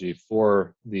toxicology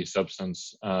for the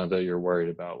substance that you're worried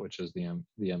about, which is the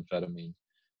amphetamine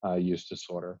use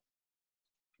disorder.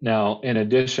 Now, in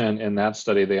addition, in that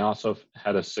study, they also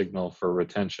had a signal for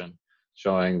retention,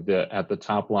 showing that at the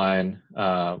top line,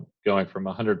 going from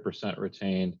 100%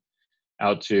 retained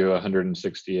out to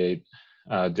 168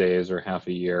 days or half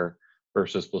a year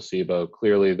versus placebo.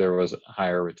 Clearly, there was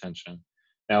higher retention.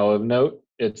 Now, of note,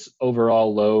 it's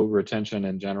overall low retention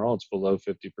in general. It's below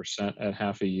 50% at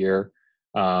half a year,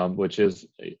 which is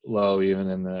low even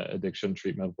in the addiction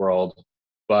treatment world.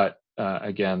 But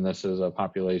again, this is a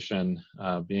population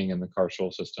being in the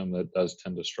carceral system that does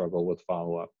tend to struggle with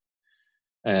follow-up.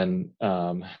 And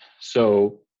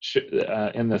so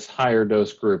in this higher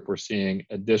dose group, we're seeing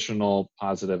additional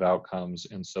positive outcomes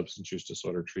in substance use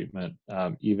disorder treatment,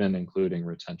 even including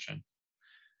retention.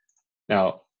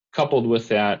 Now, coupled with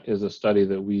that is a study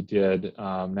that we did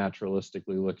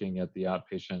naturalistically looking at the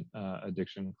outpatient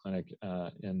addiction clinic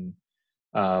at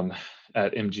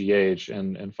MGH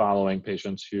and following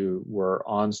patients who were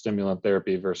on stimulant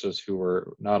therapy versus who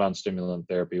were not on stimulant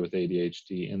therapy with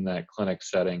ADHD in that clinic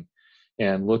setting,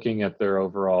 and looking at their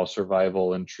overall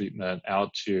survival and treatment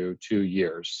out to 2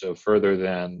 years, so further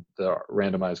than the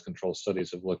randomized control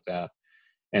studies have looked at.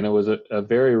 And it was a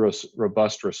very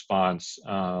robust response,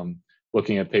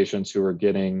 looking at patients who were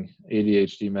getting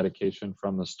ADHD medication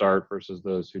from the start versus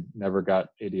those who never got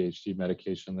ADHD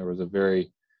medication. There was a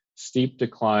very steep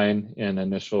decline in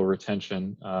initial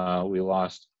retention. We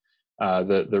lost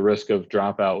the risk of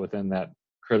dropout within that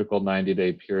critical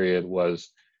 90-day period was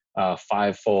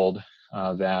fivefold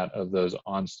that of those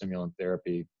on stimulant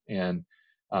therapy. And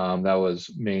that was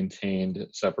maintained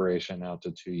separation out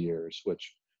to 2 years,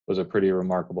 which was a pretty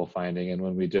remarkable finding. And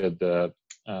when we did the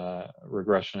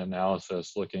regression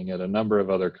analysis looking at a number of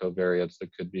other covariates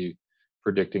that could be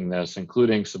predicting this,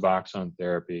 including Suboxone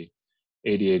therapy,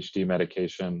 ADHD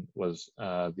medication was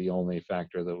the only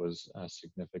factor that was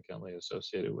significantly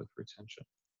associated with retention.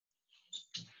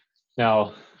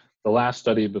 Now, the last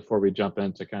study before we jump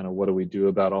into kind of what do we do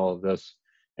about all of this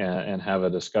and have a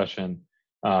discussion,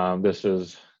 this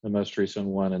is the most recent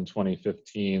one in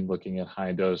 2015, looking at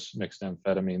high dose mixed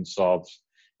amphetamine salts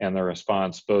and the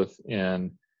response. Both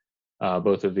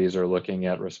of these are looking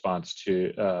at response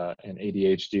to an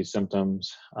ADHD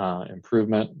symptoms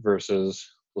improvement versus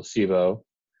placebo,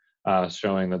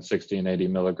 showing that 60 and 80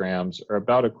 milligrams are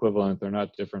about equivalent. They're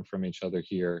not different from each other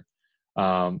here,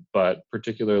 but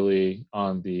particularly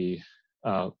on the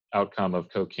outcome of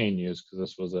cocaine use, because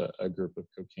this was a group of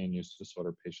cocaine use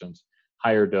disorder patients,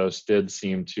 higher dose did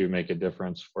seem to make a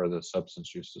difference for the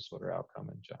substance use disorder outcome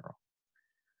in general.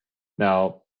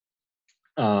 Now,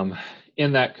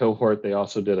 in that cohort, they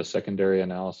also did a secondary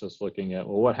analysis looking at,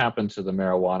 well, what happened to the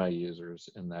marijuana users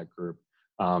in that group?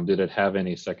 Did it have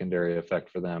any secondary effect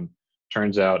for them?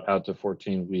 Turns out to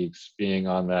 14 weeks, being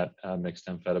on that mixed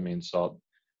amphetamine salt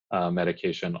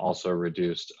medication also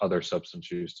reduced other substance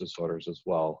use disorders as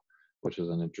well, which is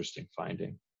an interesting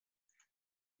finding.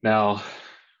 Now,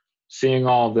 seeing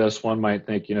all of this, one might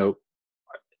think,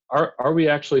 are we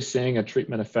actually seeing a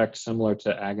treatment effect similar to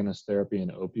agonist therapy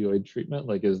and opioid treatment?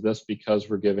 Like, is this because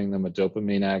we're giving them a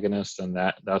dopamine agonist and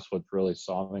that's what's really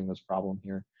solving this problem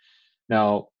here?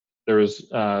 Now, there was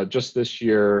just this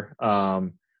year a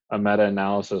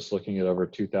meta-analysis looking at over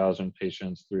 2,000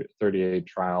 patients through 38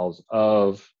 trials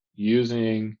of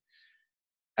using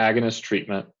agonist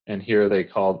treatment, and here they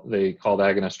called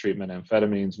agonist treatment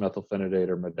amphetamines, methylphenidate,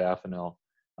 or modafinil.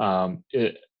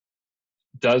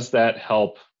 Does that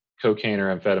help cocaine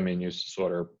or amphetamine use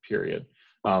disorder, period?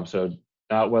 So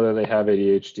not whether they have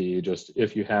ADHD, just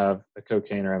if you have a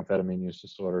cocaine or amphetamine use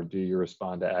disorder, do you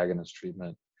respond to agonist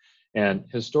treatment? And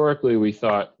historically, we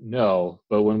thought no,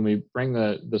 but when we bring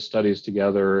the studies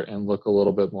together and look a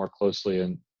little bit more closely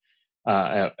and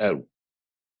at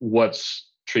what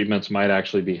treatments might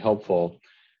actually be helpful,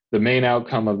 the main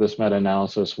outcome of this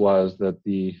meta-analysis was that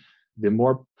the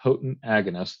more potent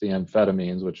agonists, the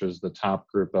amphetamines, which is the top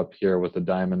group up here with the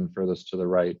diamond furthest to the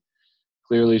right,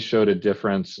 clearly showed a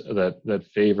difference that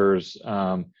favors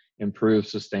improved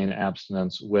sustained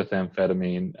abstinence with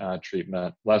amphetamine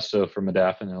treatment, less so for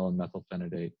modafinil and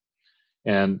methylphenidate.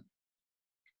 And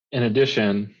in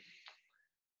addition,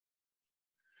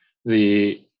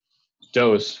 the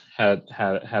dose had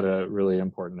a really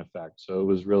important effect. So it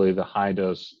was really the high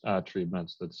dose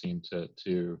treatments that seemed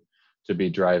to be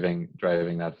driving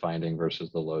that finding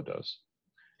versus the low dose.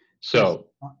 So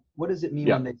What does it mean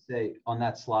Yeah. when they say on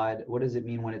that slide, what does it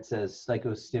mean when it says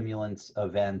psychostimulants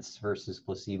events versus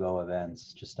placebo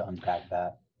events? Just to unpack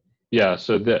that. Yeah,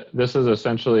 so this is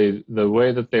essentially the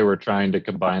way that they were trying to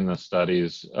combine the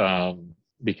studies,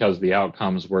 because the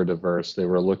outcomes were diverse. They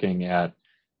were looking at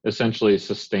essentially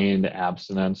sustained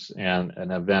abstinence, and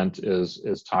an event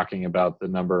is talking about the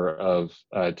number of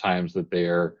times that they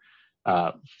are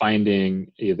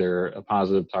finding either a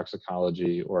positive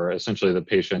toxicology, or essentially the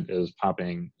patient is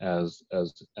popping as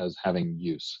having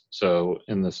use. So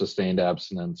in the sustained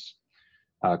abstinence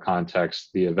context,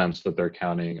 the events that they're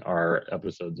counting are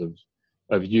episodes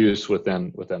of use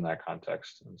within that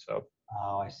context. And so,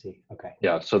 Oh, I see. Okay.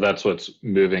 yeah, so that's what's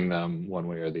moving them one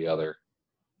way or the other.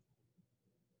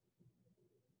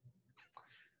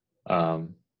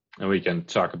 And we can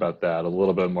talk about that a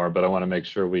little bit more, but I want to make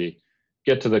sure we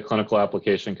get to the clinical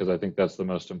application, because I think that's the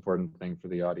most important thing for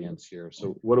the audience here.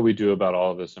 So what do we do about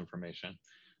all of this information?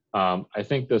 I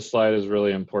think this slide is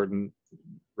really important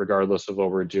regardless of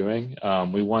what we're doing.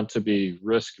 We want to be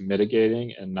risk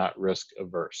mitigating and not risk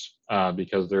averse,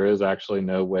 because there is actually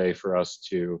no way for us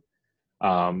to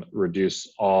reduce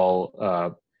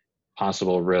all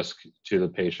possible risk to the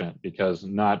patient, because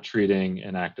not treating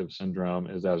an active syndrome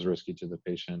is as risky to the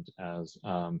patient as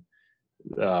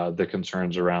the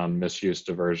concerns around misuse,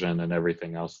 diversion, and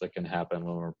everything else that can happen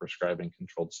when we're prescribing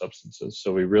controlled substances.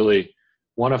 So we really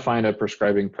want to find a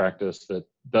prescribing practice that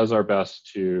does our best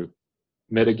to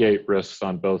mitigate risks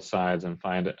on both sides and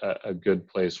find a good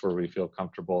place where we feel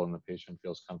comfortable and the patient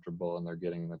feels comfortable and they're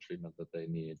getting the treatment that they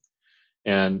need.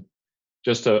 And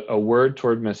just a word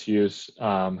toward misuse.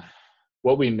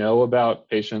 What we know about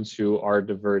patients who are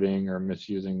diverting or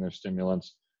misusing their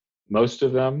stimulants, most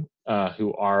of them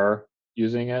who are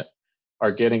using it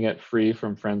are getting it free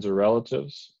from friends or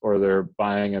relatives, or they're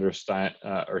buying it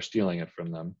or stealing it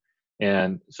from them.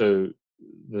 And so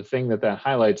the thing that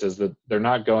highlights is that they're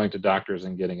not going to doctors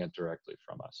and getting it directly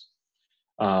from us.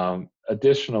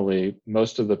 Additionally,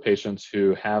 most of the patients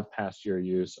who have past year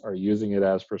use are using it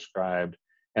as prescribed,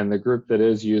 and the group that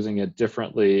is using it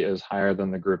differently is higher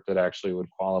than the group that actually would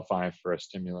qualify for a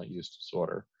stimulant use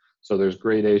disorder. So there's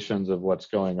gradations of what's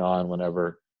going on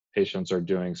whenever patients are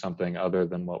doing something other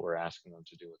than what we're asking them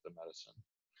to do with the medicine.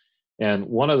 And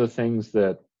one of the things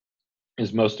that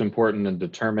is most important in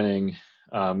determining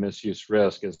misuse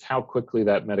risk is how quickly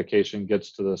that medication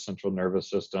gets to the central nervous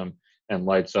system and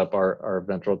lights up our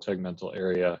ventral tegmental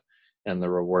area and the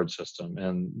reward system.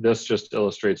 And this just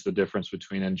illustrates the difference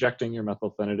between injecting your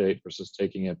methylphenidate versus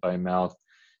taking it by mouth.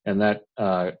 And that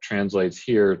translates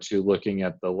here to looking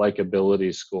at the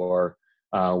likability score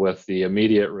with the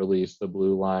immediate release, the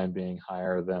blue line, being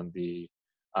higher than the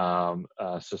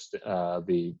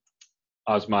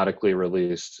osmotically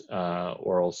released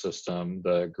oral system,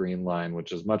 the green line,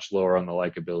 which is much lower on the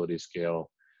likability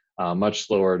scale, much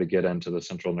slower to get into the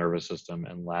central nervous system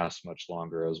and lasts much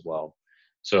longer as well.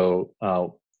 So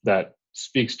that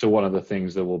speaks to one of the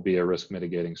things that will be a risk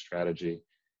mitigating strategy.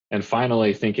 And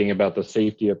finally, thinking about the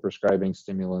safety of prescribing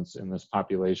stimulants in this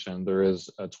population, there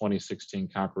is a 2016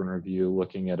 Cochrane review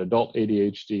looking at adult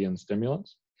ADHD and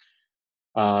stimulants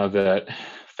that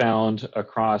found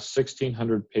across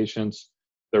 1,600 patients,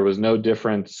 there was no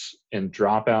difference in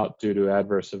dropout due to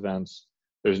adverse events.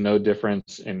 There's no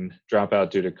difference in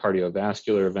dropout due to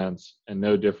cardiovascular events, and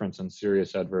no difference in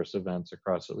serious adverse events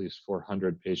across at least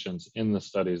 400 patients in the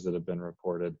studies that have been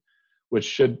reported, which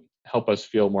should help us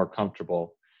feel more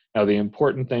comfortable. Now, the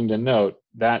important thing to note,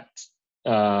 that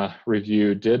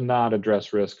review did not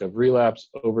address risk of relapse,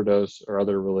 overdose, or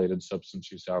other related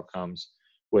substance use outcomes,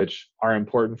 which are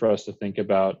important for us to think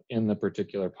about in the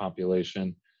particular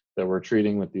population that we're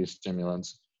treating with these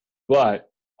stimulants. But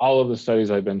all of the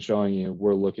studies I've been showing you,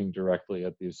 we're looking directly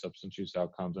at these substance use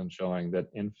outcomes and showing that,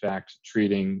 in fact,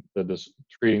 treating the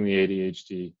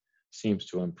ADHD seems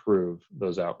to improve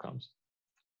those outcomes.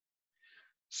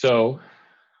 So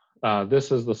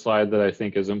this is the slide that I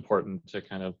think is important to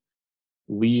kind of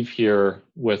leave here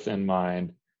with in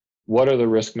mind. What are the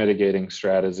risk mitigating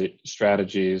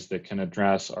strategies that can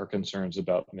address our concerns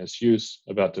about misuse,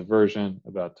 about diversion,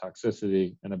 about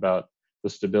toxicity, and about the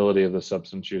stability of the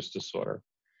substance use disorder?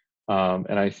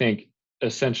 And I think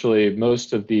essentially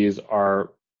most of these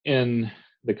are in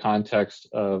the context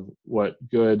of what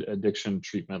good addiction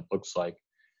treatment looks like.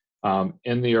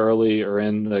 In the early, or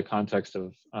in the context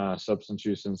of substance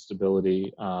use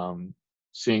instability,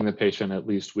 seeing the patient at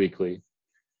least weekly,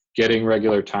 getting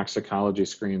regular toxicology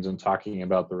screens and talking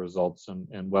about the results, and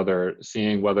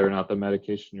seeing whether or not the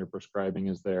medication you're prescribing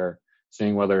is there,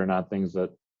 seeing whether or not things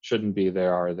that shouldn't be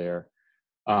there are there.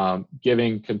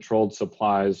 giving controlled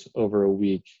supplies over a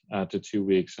week to 2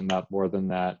 weeks and not more than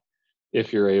that.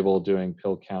 If you're able, doing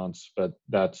pill counts, but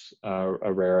that's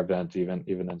a rare event even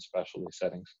in specialty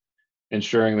settings.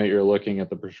 Ensuring that you're looking at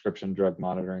the prescription drug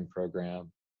monitoring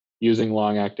program, using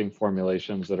long-acting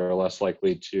formulations that are less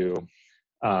likely to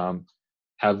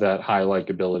have that high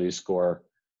likability score.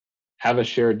 Have a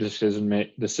shared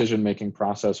decision-making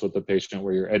process with the patient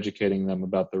where you're educating them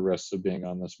about the risks of being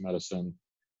on this medicine.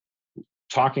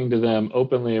 Talking to them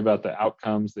openly about the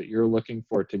outcomes that you're looking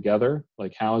for together,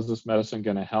 like how is this medicine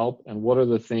going to help, and what are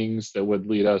the things that would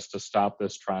lead us to stop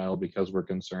this trial because we're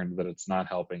concerned that it's not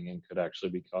helping and could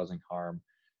actually be causing harm.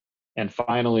 And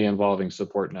finally, involving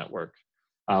support network,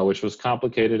 which was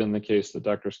complicated in the case that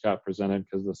Dr. Scott presented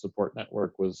because the support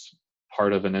network was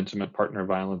part of an intimate partner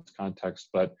violence context,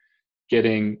 but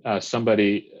getting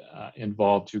somebody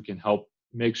involved who can help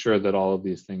make sure that all of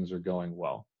these things are going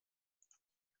well.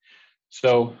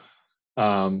 So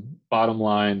bottom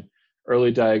line,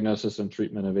 early diagnosis and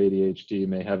treatment of ADHD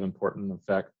may have important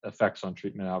effects on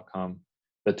treatment outcome.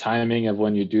 The timing of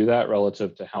when you do that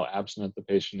relative to how abstinent the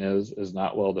patient is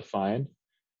not well defined.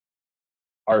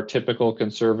 Our typical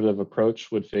conservative approach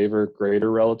would favor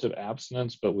greater relative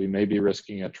abstinence, but we may be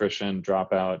risking attrition,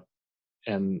 dropout,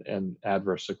 and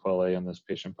adverse sequelae in this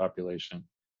patient population.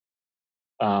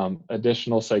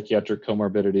 Additional psychiatric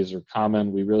comorbidities are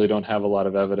common. We really don't have a lot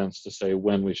of evidence to say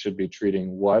when we should be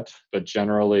treating what, but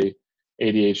generally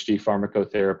ADHD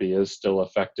pharmacotherapy is still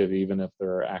effective even if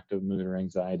there are active mood or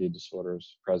anxiety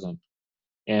disorders present.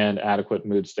 And adequate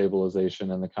mood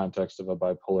stabilization in the context of a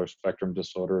bipolar spectrum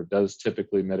disorder does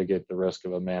typically mitigate the risk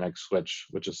of a manic switch,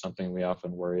 which is something we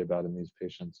often worry about in these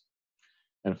patients.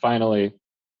 And finally,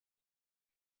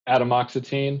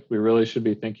 atomoxetine, we really should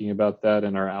be thinking about that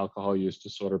in our alcohol use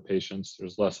disorder patients.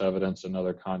 There's less evidence in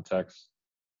other contexts.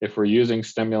 If we're using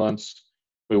stimulants,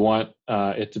 we want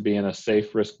it to be in a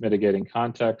safe risk mitigating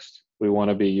context. We want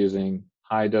to be using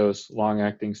high dose,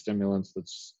 long-acting stimulants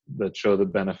that show the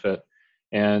benefit,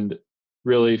 and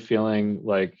really feeling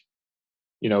like,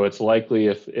 you know, it's likely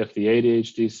if the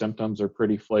ADHD symptoms are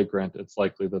pretty flagrant, it's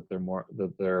likely that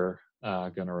they're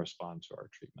going to respond to our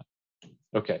treatment.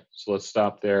 Okay, so let's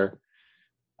stop there.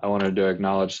 I wanted to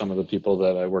acknowledge some of the people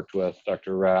that I worked with,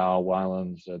 Dr. Rao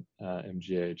Wylans at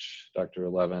MGH, Dr.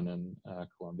 Levin in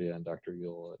Columbia, and Dr.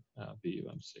 Yule at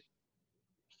BUMC.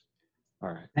 All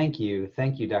right. Thank you,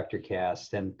 Dr.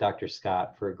 Kast and Dr.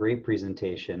 Scott, for a great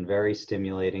presentation, very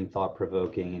stimulating,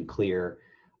 thought-provoking, and clear.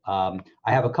 I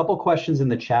have a couple questions in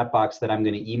the chat box that I'm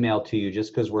going to email to you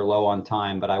just because we're low on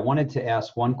time, but I wanted to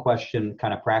ask one question,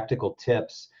 kind of practical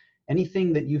tips.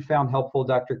 Anything that you found helpful,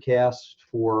 Dr. Kast,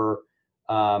 for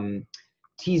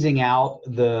teasing out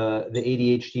the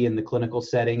ADHD in the clinical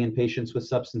setting in patients with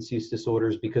substance use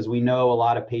disorders? Because we know a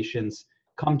lot of patients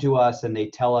come to us and they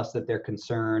tell us that they're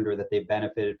concerned or that they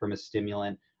benefited from a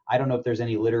stimulant. I don't know if there's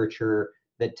any literature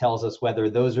that tells us whether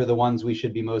those are the ones we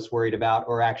should be most worried about,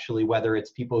 or actually whether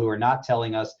it's people who are not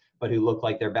telling us but who look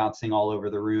like they're bouncing all over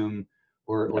the room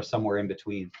or somewhere in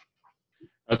between.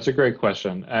 That's a great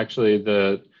question. Actually,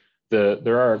 there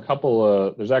are a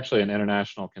couple there's actually an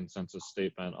international consensus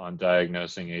statement on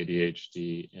diagnosing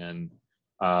ADHD in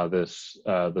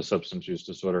the substance use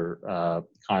disorder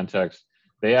context.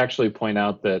 They actually point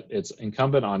out that it's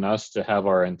incumbent on us to have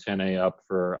our antennae up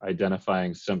for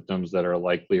identifying symptoms that are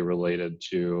likely related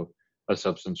to a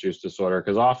substance use disorder,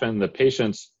 because often the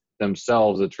patients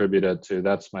themselves attribute it to,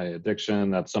 that's my addiction,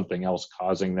 that's something else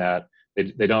causing that.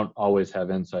 They don't always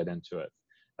have insight into it.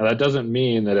 Now, that doesn't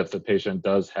mean that if the patient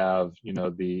does have, you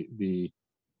know, the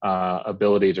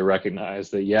ability to recognize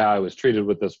that, yeah, I was treated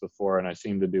with this before and I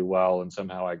seemed to do well and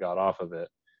somehow I got off of it.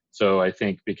 So I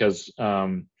think because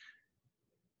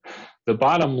the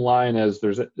bottom line is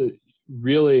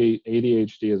really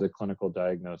ADHD is a clinical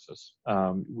diagnosis.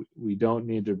 We don't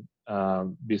need to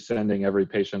be sending every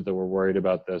patient that we're worried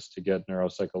about this to get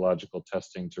neuropsychological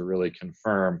testing to really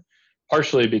confirm,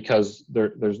 partially because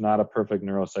there's not a perfect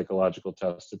neuropsychological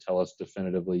test to tell us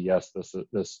definitively, yes,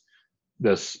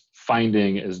 this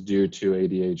finding is due to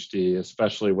ADHD,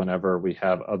 especially whenever we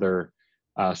have other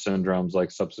syndromes like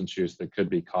substance use that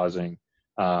could be causing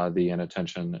the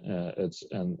inattention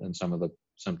and some of the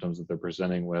symptoms that they're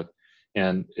presenting with.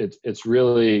 And it's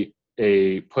really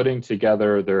a putting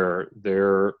together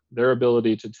their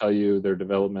ability to tell you their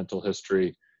developmental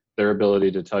history, their ability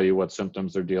to tell you what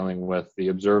symptoms they're dealing with, the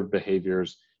observed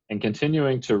behaviors, and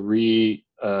continuing to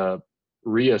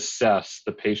reassess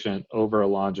the patient over a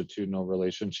longitudinal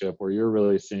relationship where you're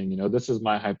really seeing, you know, this is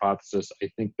my hypothesis, I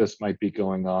think this might be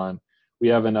going on. We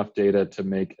have enough data to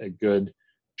make a good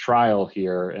trial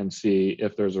here and see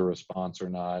if there's a response or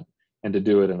not. and to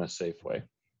do it in a safe way.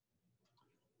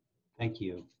 Thank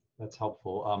you. That's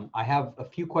helpful. I have a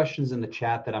few questions in the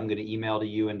chat that I'm going to email to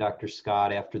you and Dr.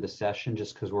 Scott after the session,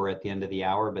 just because we're at the end of the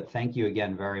hour. But thank you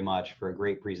again very much for a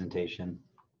great presentation.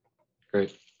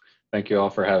 Great. Thank you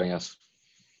all for having us.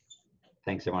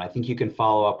 Thanks, everyone. I think you can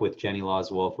follow up with Jenny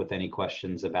Laws-Wolf with any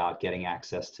questions about getting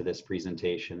access to this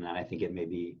presentation. And I think it may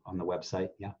be on the website,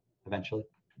 yeah, eventually.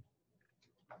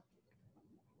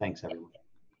 Thanks, everyone.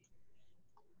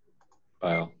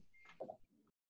 Bye all.